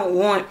 if they don't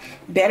want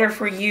better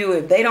for you,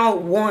 if they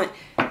don't want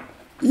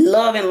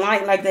love and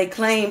light like they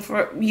claim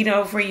for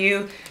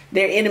you,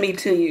 they're enemy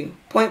to you.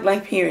 Point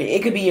blank period.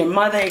 It could be your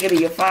mother, it could be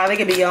your father, it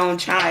could be your own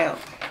child.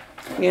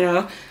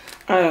 So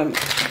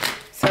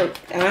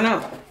I don't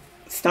know.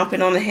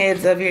 Stomping on the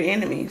heads of your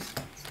enemies.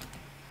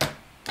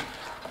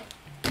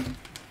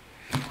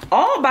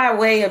 All by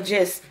way of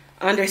just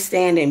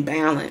understanding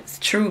balance,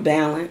 true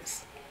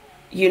balance.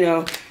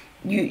 You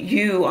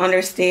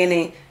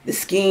understanding the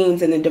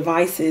schemes and the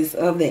devices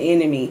of the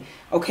enemy.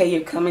 Okay,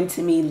 you're coming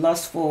to me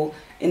lustful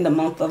in the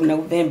month of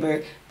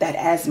November, that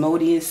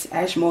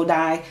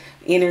Asmodai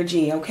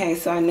energy. Okay,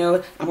 so I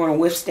know I'm going to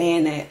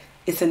withstand that.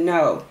 It's a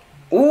no.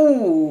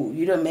 Ooh,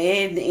 you done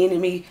made the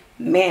enemy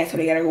mad, so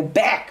they got to go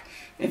back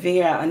and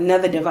figure out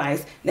another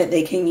device that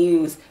they can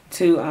use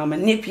to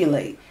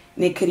manipulate.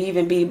 And it could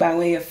even be by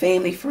way of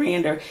family,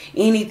 friend, or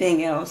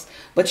anything else.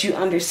 But you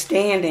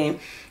understanding,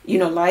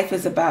 life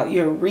is about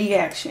your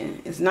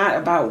reaction. It's not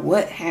about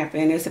what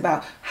happened. It's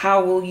about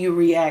how will you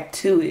react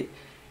to it.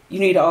 You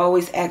need to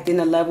always act in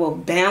a level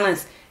of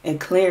balance and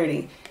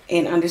clarity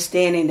and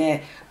understanding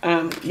that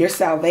your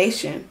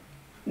salvation,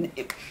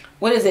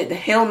 what is it? The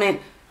helmet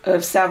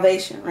of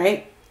salvation,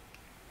 right?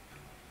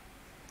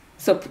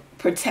 So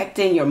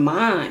protecting your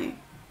mind.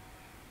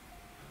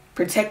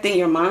 Protecting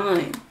your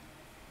mind.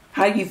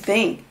 How you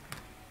think.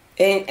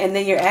 And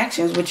then your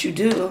actions, what you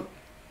do.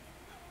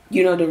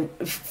 To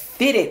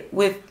fit it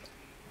with,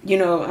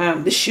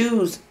 the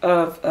shoes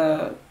of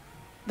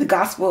the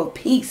gospel of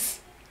peace.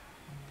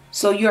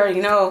 So you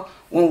already know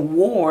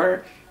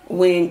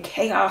when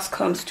chaos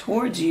comes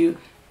towards you,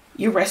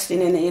 you're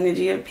resting in the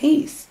energy of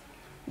peace.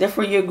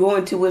 Therefore, you're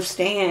going to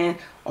withstand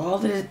all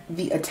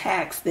the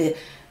attacks, the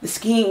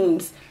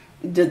schemes,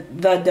 the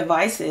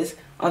devices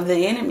of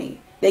the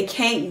enemy. They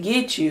can't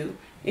get you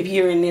if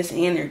you're in this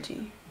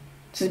energy.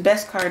 It's the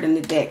best card in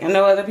the deck. I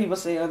know other people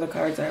say other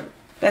cards are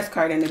best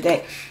card in the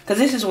deck, because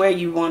this is where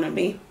you want to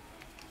be.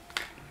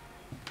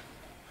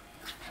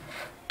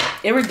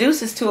 It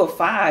reduces to a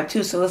 5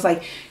 too, so it's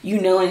like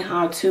knowing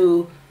how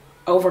to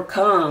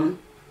overcome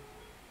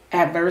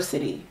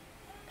adversity.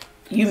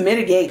 You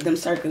mitigate them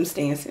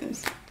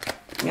circumstances.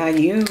 Now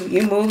you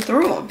move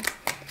through them,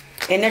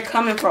 and they're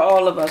coming for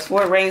all of us.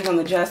 For it rains on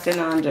the just and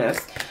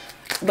unjust,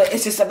 but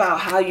it's just about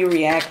how you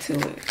react to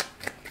it.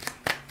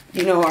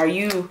 Are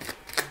you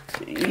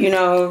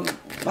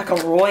like a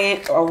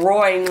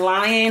roaring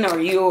lion, or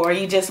are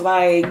you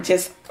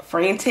just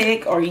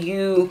frantic, or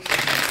you?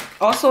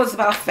 Also, it's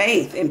about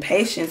faith and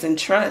patience and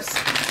trust.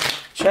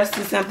 Trust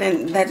is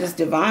something that is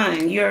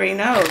divine. You already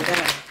know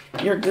that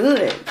you're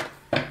good.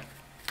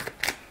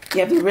 You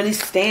have to really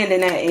stand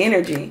in that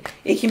energy.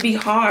 It can be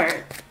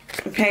hard,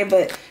 okay?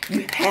 But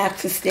you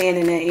have to stand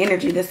in that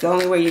energy. That's the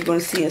only way you're going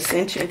to see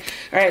ascension.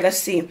 All right, let's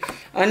see.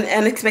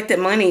 Unexpected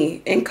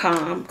money,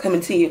 income coming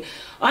to you.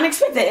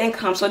 Unexpected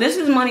income. So this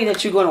is money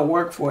that you're going to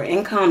work for.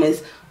 Income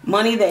is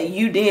money that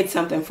you did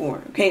something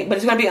for, okay? But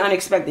it's going to be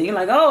unexpected. You're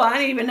like, oh, I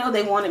didn't even know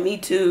they wanted me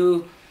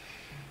to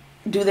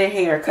do their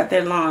hair, cut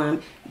their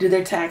lawn, do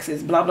their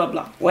taxes, blah, blah,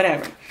 blah,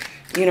 whatever.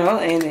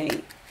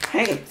 And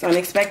hey, it's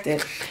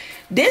unexpected.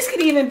 This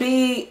could even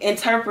be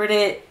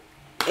interpreted,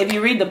 if you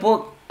read the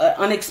book,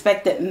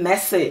 unexpected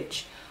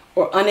message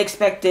or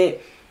unexpected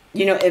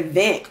you know,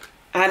 event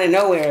out of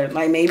nowhere.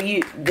 Like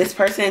maybe this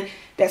person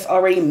that's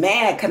already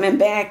mad coming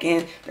back,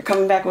 and they're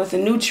coming back with a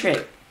new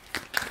trick.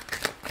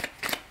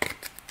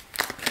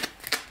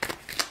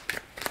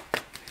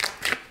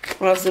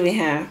 What else do we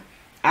have?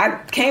 I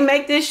can't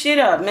make this shit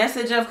up.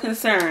 Message of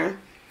concern.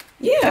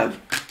 Yeah.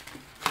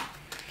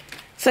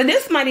 So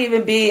this might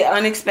even be an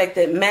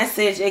unexpected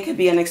message. It could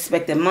be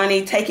unexpected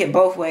money. Take it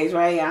both ways,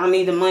 right? I don't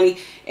need the money.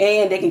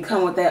 And they can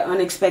come with that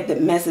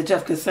unexpected message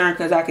of concern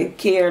because I could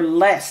care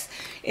less.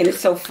 And it's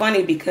so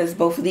funny because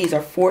both of these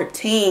are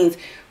 14s,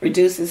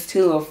 reduces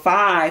to a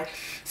 5.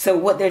 So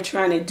what they're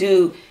trying to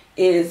do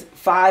is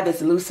 5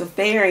 is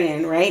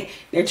Luciferian, right?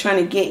 They're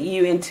trying to get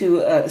you into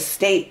a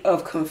state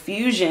of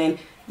confusion.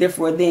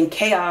 Therefore, then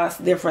chaos.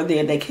 Therefore,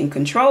 then they can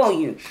control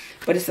you.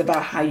 But it's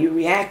about how you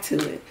react to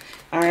it.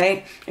 All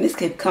right. And this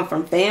could come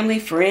from family,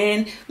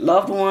 friend,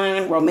 loved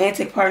one,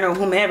 romantic partner,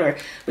 whomever.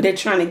 But they're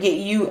trying to get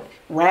you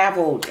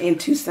raveled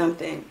into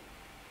something.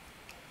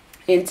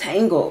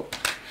 Entangled.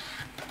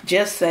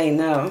 Just say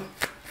no.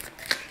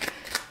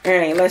 All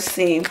right. Let's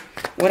see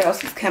what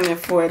else is coming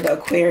for the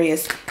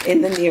Aquarius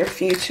in the near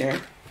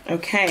future.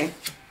 Okay.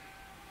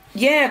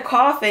 Yeah.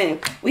 Coffin.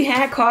 We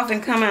had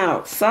coffin come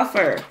out.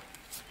 Suffer.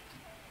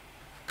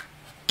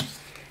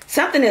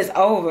 Something is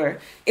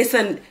over.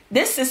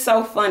 This is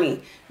so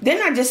funny.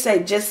 Didn't I just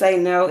say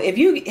no? If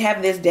you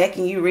have this deck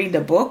and you read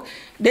the book,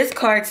 this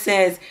card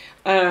says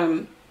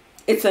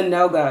it's a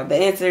no-go. The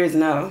answer is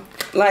no.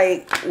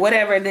 Like,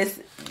 whatever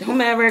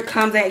whomever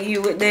comes at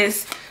you with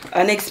this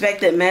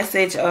unexpected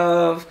message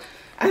of,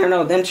 I don't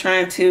know, them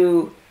trying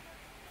to,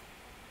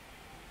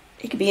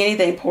 it could be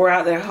anything, pour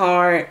out their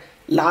heart,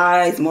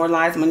 lies, more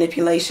lies,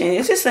 manipulation.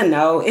 It's just a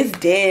no. It's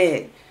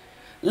dead.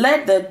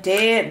 Let the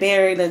dead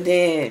bury the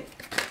dead.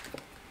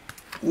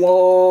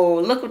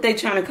 Whoa, look what they're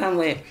trying to come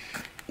with.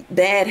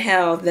 Bad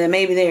health, that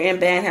maybe they're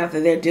in bad health, or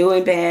they're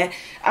doing bad.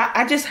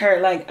 I just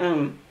heard like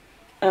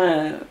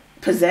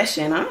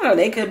possession. I don't know,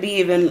 they could be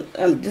even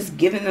just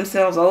giving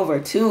themselves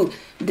over to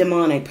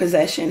demonic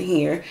possession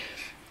here.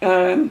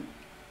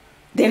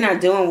 They're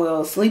not doing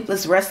well.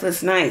 Sleepless,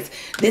 restless nights.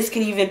 This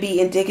can even be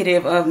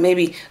indicative of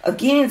maybe,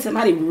 again,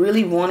 somebody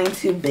really wanting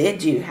to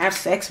bed you, have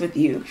sex with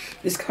you.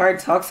 This card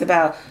talks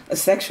about a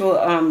sexual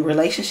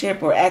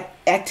relationship or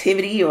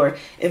activity or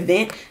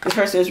event. This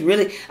person is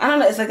really, I don't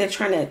know, it's like they're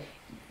trying to,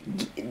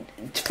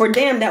 for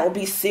them, that will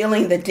be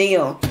sealing the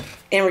deal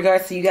in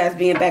regards to you guys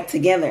being back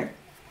together.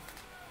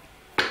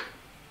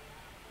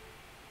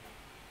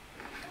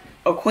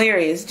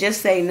 Aquarius,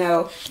 just say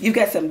no. You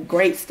got some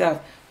great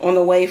stuff on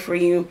the way for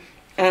you.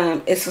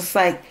 It's just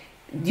like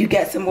you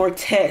got some more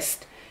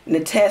tests. And the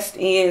test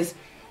is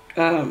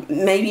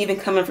maybe even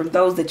coming from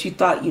those that you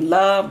thought you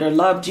loved or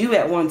loved you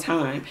at one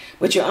time.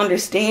 But you're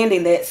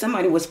understanding that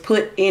somebody was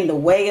put in the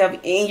way of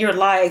in your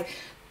life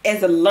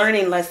as a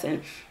learning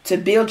lesson to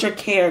build your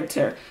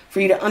character, for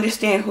you to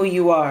understand who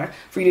you are,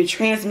 for you to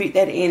transmute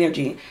that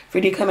energy, for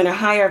you to come in a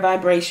higher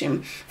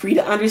vibration, for you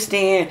to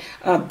understand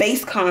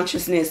base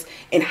consciousness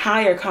and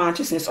higher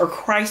consciousness or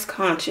Christ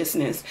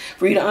consciousness,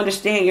 for you to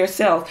understand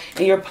yourself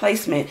and your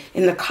placement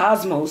in the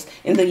cosmos,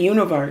 in the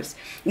universe.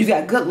 You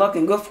got good luck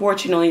and good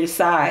fortune on your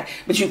side,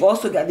 but you've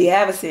also got the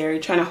adversary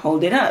trying to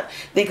hold it up.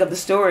 Think of the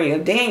story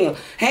of Daniel.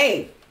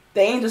 Hey,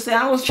 the angel said,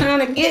 I was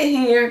trying to get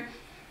here,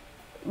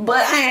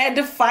 but I had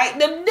to fight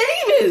the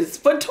demons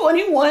for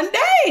 21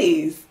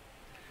 days.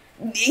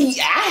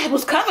 I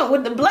was coming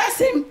with the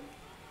blessing,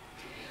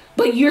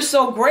 but you're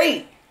so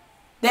great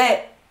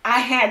that I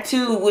had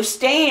to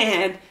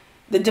withstand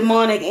the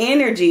demonic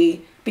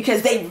energy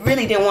because they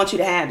really didn't want you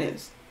to have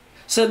this.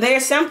 So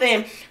there's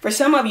something, for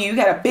some of you, you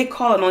got a big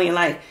calling on your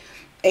life.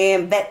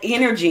 And that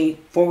energy,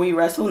 for we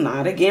wrestle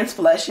not against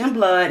flesh and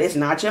blood. It's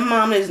not your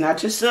mama, it's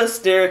not your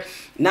sister,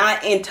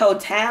 not in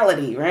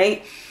totality,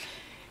 right?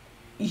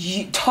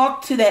 You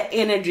talk to that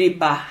energy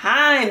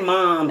behind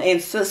mom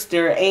and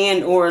sister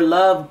and or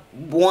loved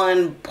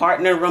one,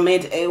 partner,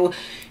 romantic. It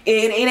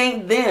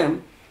ain't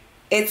them.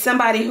 It's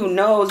somebody who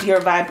knows your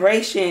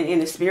vibration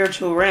in the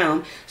spiritual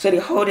realm. So they're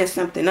holding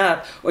something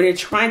up, or they're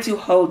trying to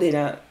hold it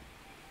up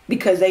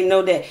because they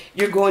know that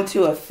you're going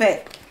to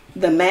affect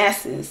the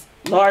masses,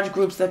 large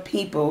groups of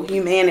people,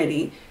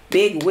 humanity,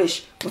 big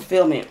wish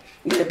fulfillment.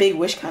 You get a big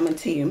wish coming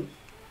to you.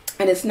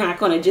 And it's not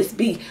going to just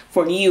be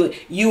for you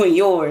and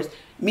yours.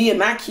 Me and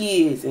my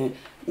kids, and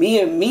me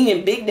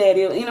and Big Daddy,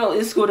 you know,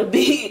 it's going to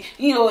be,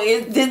 you know,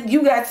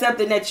 you got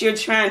something that you're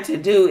trying to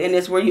do, and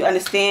it's where you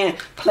understand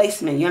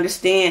placement. You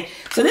understand.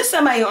 So there's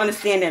somebody who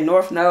understands their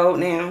North Node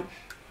now,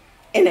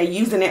 and they're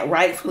using it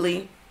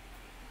rightfully,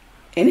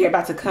 and they're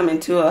about to come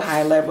into a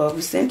high level of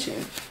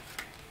ascension.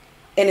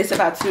 And it's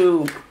about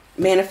to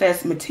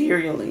manifest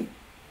materially.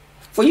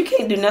 For you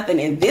can't do nothing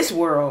in this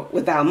world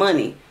without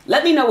money.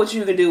 Let me know what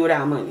you can do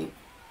without money.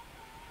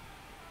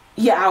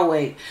 Yeah, I'll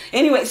wait.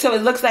 Anyway, so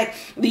it looks like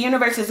the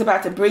universe is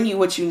about to bring you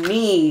what you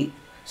need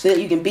so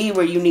that you can be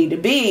where you need to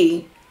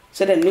be,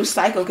 so that a new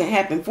cycle can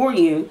happen for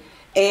you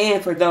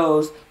and for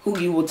those who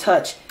you will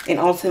touch and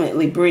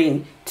ultimately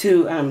bring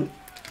to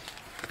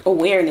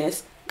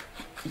awareness,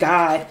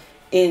 God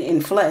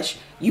in flesh.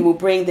 you will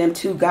bring them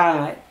to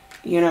God,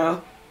 you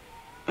know.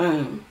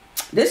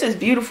 This is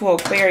beautiful,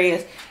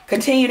 Aquarius.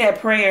 Continue that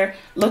prayer.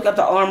 Look up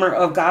the armor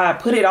of God.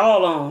 Put it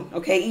all on,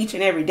 okay, each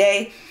and every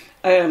day.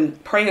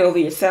 Pray over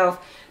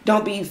yourself.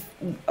 Don't be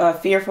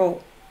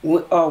fearful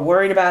or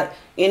worried about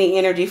any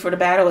energy, for the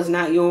battle is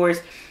not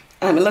yours.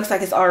 It looks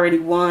like it's already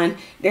won.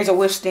 There's a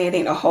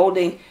withstanding, a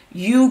holding.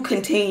 You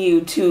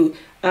continue to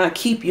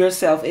keep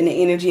yourself in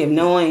the energy of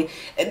knowing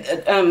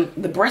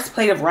the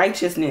breastplate of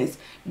righteousness.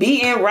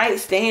 Be in right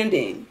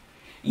standing.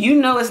 You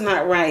know it's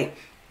not right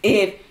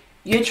if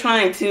you're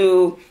trying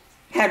to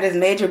have this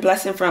major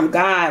blessing from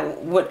God.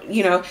 What,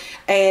 you know,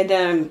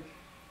 and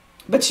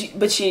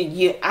but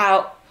you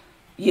out,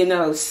 you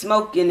know,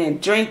 smoking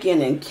and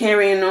drinking and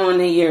carrying on,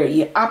 and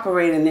you're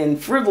operating in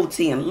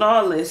frivolity and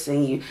lawless,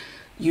 and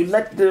you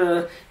let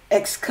the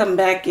ex come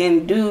back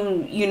and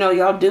do, you know,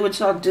 y'all do what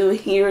y'all do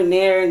here and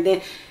there, and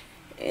then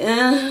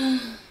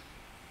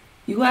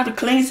you have to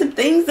clean some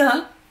things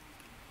up,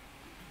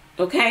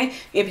 okay,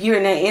 if you're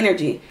in that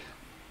energy.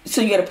 So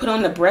you got to put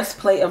on the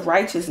breastplate of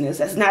righteousness.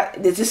 That's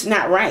just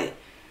not right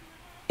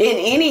in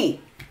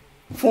any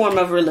form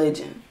of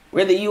religion,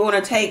 whether you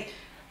want to take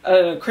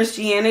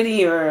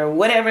Christianity or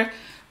whatever,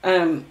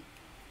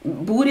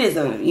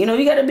 Buddhism. You know,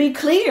 you got to be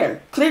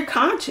clear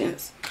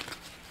conscience,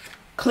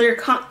 clear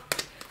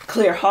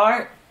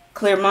heart,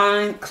 clear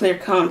mind, clear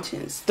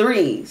conscience.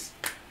 Threes.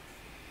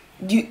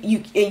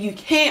 You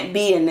can't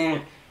be in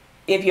that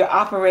if you're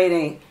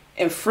operating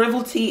in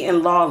frivolity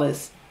and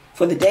lawless.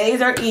 For the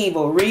days are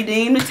evil.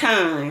 Redeem the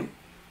time.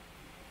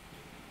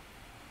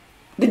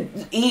 The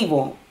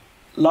evil,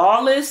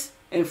 lawless,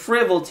 and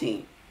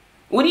frivolity.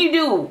 What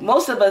do?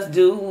 Most of us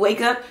do. Wake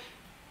up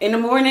in the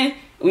morning,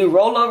 we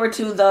roll over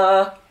to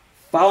the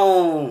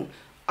phone,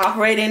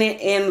 operating it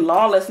in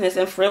lawlessness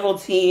and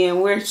frivolity,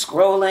 and we're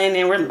scrolling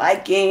and we're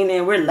liking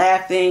and we're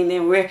laughing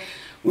and we're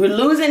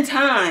losing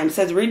time. It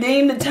says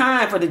redeem the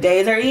time, for the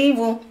days are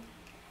evil.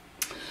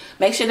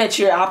 Make sure that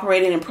you're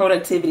operating in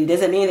productivity.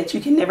 Doesn't mean that you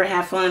can never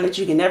have fun, that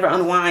you can never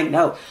unwind.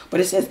 No. But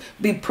it says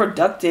be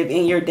productive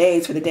in your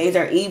days, for the days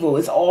are evil.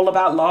 It's all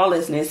about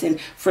lawlessness and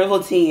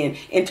frivolity and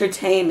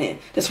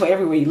entertainment. That's why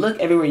everywhere you look,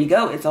 everywhere you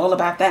go, it's all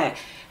about that.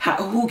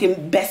 Who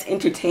can best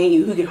entertain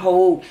you? Who can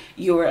hold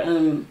your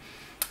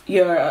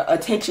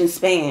attention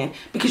span,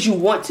 because you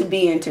want to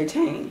be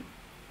entertained.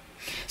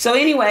 So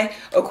anyway,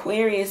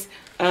 Aquarius,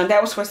 that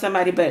was for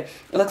somebody, but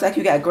it looks like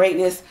you got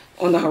greatness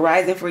on the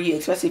horizon for you,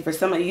 especially for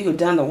some of you who've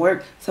done the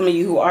work, some of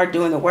you who are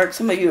doing the work,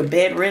 some of you are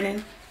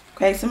bedridden,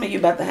 okay, some of you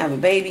about to have a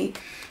baby.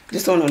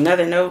 Just on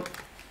another note,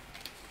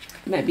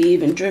 might be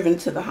even driven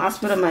to the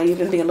hospital, might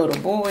even be a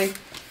little boy.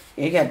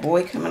 Yeah, you got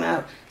boy coming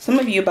out. Some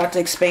of you about to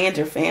expand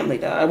your family,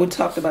 though. We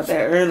talked about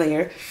that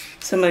earlier.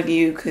 Some of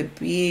you could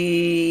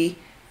be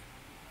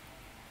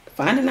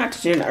finding out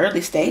that you're in the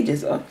early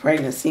stages of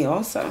pregnancy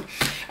also.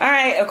 All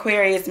right,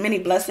 Aquarius, many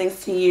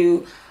blessings to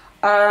you.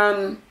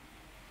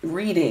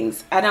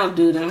 Readings, I don't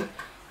do them,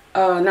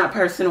 not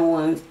personal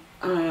ones.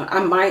 I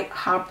might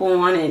hop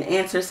on and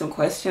answer some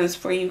questions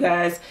for you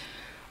guys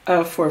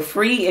for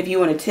free. If you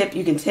want to tip,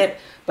 you can tip,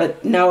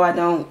 but no, I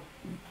don't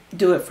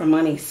do it for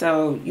money,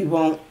 so you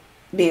won't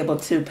be able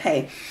to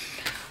pay.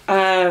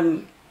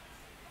 That's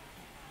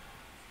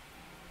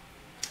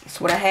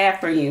what I have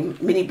for you.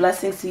 Many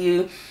blessings to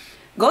you.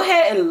 Go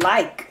ahead and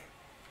like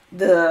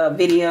the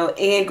video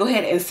and go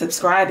ahead and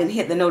subscribe and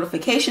hit the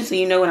notification so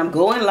you know when I'm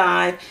going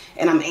live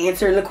and I'm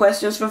answering the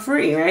questions for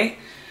free, right?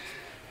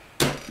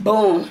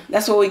 Boom.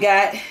 That's what we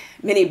got.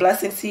 Many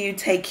blessings to you.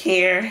 Take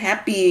care.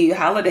 Happy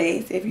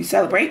holidays if you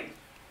celebrate.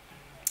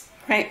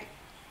 Right?